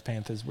likes Penrith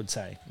Panthers would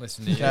say.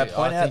 Listen to you. Can I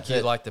point I out think you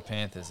that- like the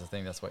Panthers. I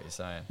think that's what you're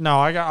saying. No,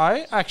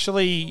 I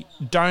actually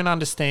don't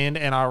understand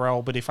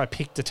NRL, but if I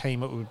picked a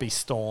team, it would be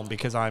Storm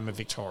because I'm a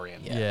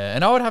Victorian. Yeah.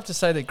 And I would have to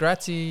say that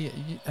Grazzi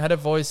had a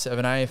voice of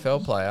an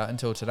AFL player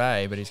until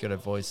today, but he's got a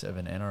voice of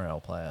an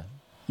NRL player.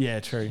 Yeah,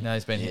 true. Now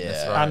he's been hitting the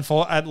Yeah.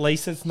 throat. At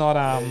least it's not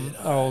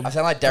old I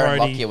sound like Darren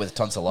Brody. Lockyer with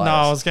tonsillitis. No,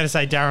 I was going to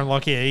say Darren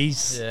Lockyer.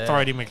 He's Yeah.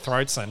 Throaty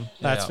McThroatson.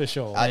 That's Yeah. for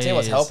sure. I tell you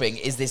what's He is. helping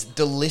is this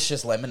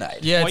delicious lemonade.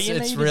 Yeah, What it's, you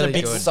it's need is a really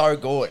bit- good. It's so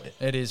good.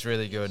 It is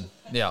really good.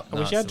 Yeah. I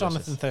wish you had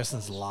Jonathan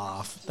Thurston's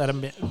laugh. That'd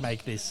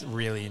make this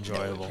really That would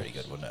enjoyable. be pretty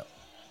good, wouldn't it?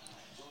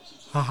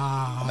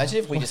 Ah. Imagine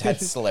if we just had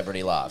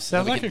celebrity laughs.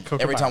 Sounds We like could- a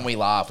kookaburra. every time we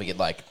laugh, we could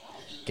like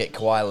get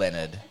Kawhi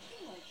Leonard.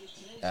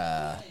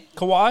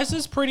 Kawhi's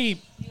is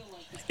pretty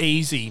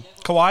easy.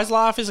 Kawhi's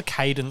laugh is a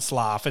cadence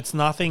laugh. It's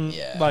nothing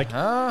Yeah. like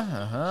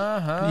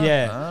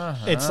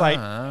it's like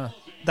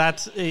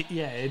that's it,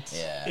 Yeah.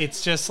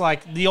 it's just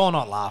like you're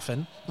not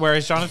laughing.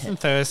 Whereas Jonathan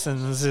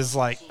Thurston's is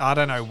like I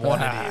don't know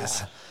what it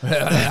is.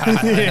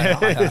 Yeah,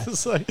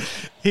 it's like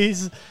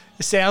it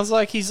sounds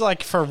like he's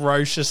like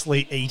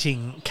ferociously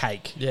eating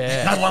cake.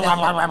 Yeah.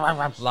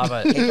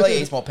 Love He it.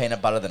 probably eats more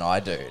peanut butter than I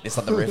do. It's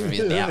like the roof of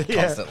his mouth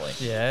Yeah. constantly.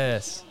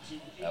 Yes.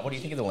 What do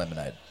you think of the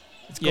lemonade?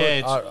 It's good.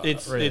 Yeah, I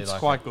it's really like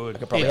quite it. good. I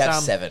could probably It's,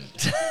 have 7.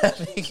 I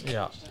think.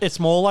 Yeah. It's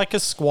more like a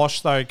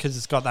squash though, because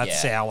it's got that Yeah.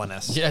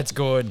 sourness. Yeah, it's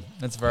good.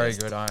 It's very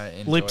good. I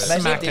enjoy Lips it.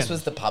 Imagine if this Smacking.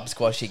 was the pub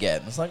squash you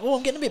get. It's like, oh,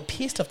 I'm getting a bit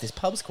pissed off this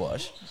pub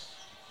squash.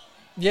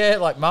 Yeah,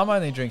 like Mum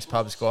only drinks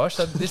pub squash.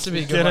 So this would be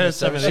a good Get one her to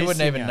some serve. of She these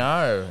wouldn't even thing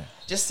know.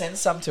 Just send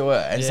some to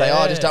her and say,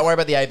 oh, just don't worry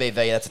about the ABV.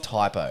 That's a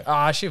typo.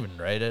 Ah, she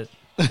wouldn't read it.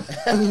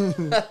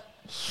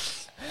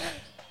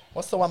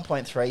 What's the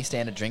 1.3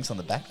 standard drinks on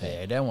the back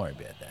there? Yeah, don't worry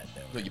about that.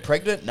 Don't worry You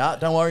pregnant? Nah,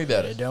 don't worry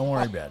about Yeah, it. don't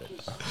worry about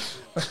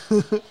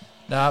it.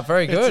 Nah,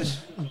 very good. It's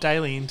a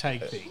daily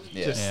intake thing.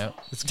 Yeah. Just- Yeah.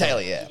 It's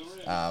daily, yeah.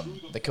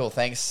 But cool.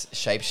 Thanks,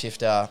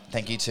 Shapeshifter.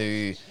 Thank you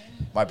to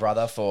my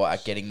brother for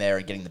getting there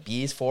and getting the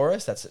beers for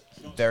us. That's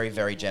very,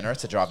 very generous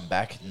to driving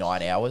back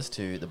 9 hours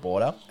to the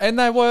border. And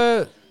they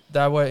were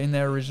in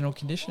their original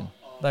condition.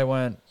 They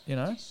weren't,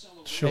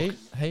 Shook.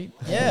 heat,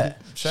 Yeah.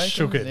 shaking,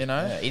 Shook it.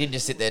 Yeah, he didn't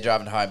just sit there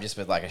driving home just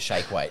with like a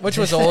shake weight. which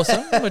was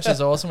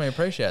awesome. We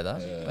appreciate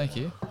that. Thank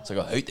you. So I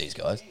got to hoot these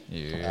guys.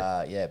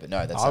 Yeah. Yeah, but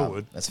no, that's I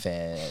would. That's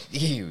fair.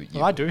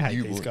 Well, I do hate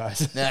you these would.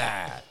 guys.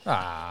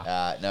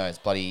 Nah. No, it's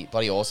bloody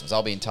awesome. So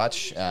I'll be in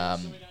touch to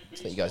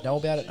let you guys know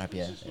about it. I hope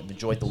you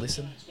enjoyed the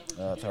listen.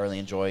 Thoroughly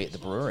enjoy the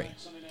brewery.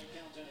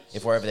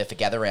 If we're over there for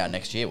Gather Round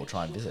next year, we'll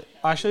try and visit.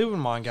 I actually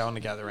wouldn't mind going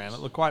to Gather Round. It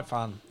looked quite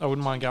fun. I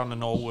wouldn't mind going to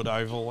Norwood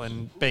Oval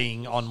and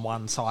being on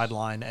one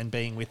sideline and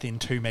being within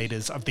 2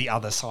 metres of the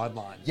other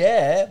sideline.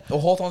 Yeah.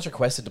 Well, Hawthorn's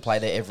requested to play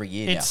there every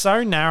year It's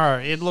so narrow.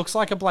 It looks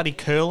like a bloody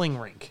curling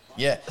rink.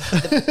 now. Yeah.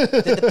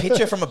 The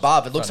picture from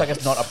above, it looks like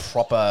it's not a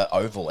proper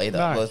oval either.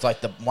 No. It's like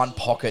the one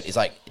pocket is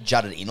like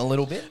jutted in a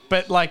little bit.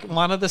 But like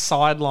one of the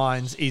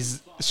sidelines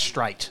is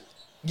straight.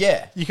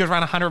 Yeah. You could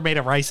run a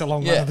 100-metre race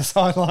along one Yeah. of the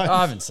sidelines.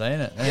 I haven't seen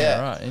it.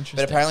 Yeah, right. Interesting.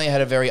 But apparently it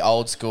had a very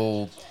old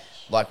school,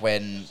 like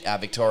when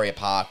Victoria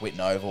Park,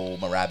 Whitten Oval,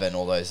 Moorabbin,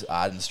 all those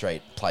Arden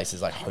Street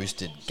places like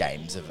hosted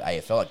games of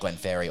AFL, like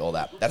Glenferrie, all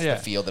that. That's Yeah.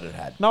 the feel that it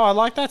had. No, I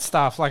like that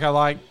stuff. Like I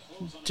like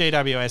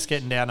GWS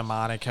getting down to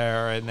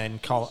Monica and then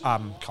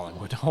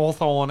Collingwood,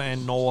 Hawthorn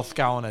and North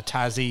going to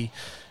Tassie.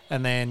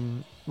 And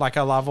then like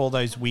I love all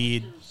those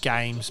weird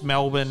games.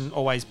 Melbourne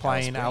always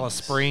playing Alice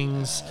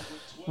Springs.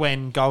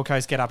 When Gold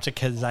Coast get up to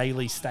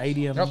Kazali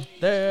Stadium. Up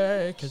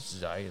there,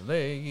 'cause I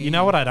lay. You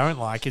know what I don't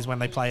like is when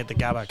they play at the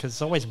Gabba because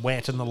it's always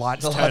wet and the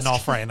lights turn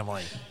off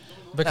randomly.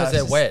 Because No,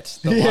 they're it's wet.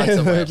 The lights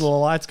are wet. The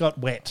lights got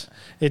wet.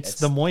 It's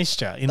the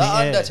moisture in The the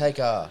air.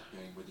 Undertaker.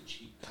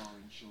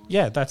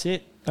 Yeah, that's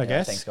it, I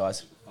guess. Thanks,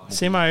 guys.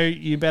 Simo,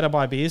 you better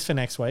buy beers for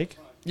next week.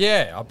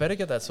 Yeah, I better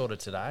get that sorted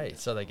today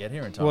so they get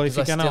here in time. Well, if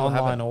you're 'cause I going to still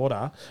online haven't-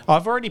 order,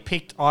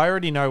 I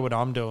already know what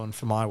I'm doing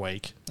for my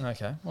week.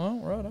 Okay, well,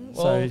 right.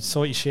 So Well,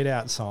 sort your shit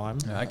out, Sime.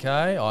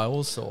 okay, I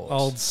will sort.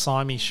 Old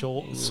Simey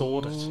sort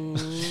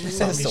it.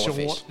 Says Simey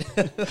swordfish.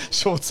 short.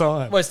 Short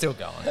Sime. We're still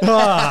going.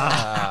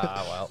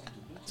 Ah. Well.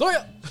 So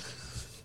yeah.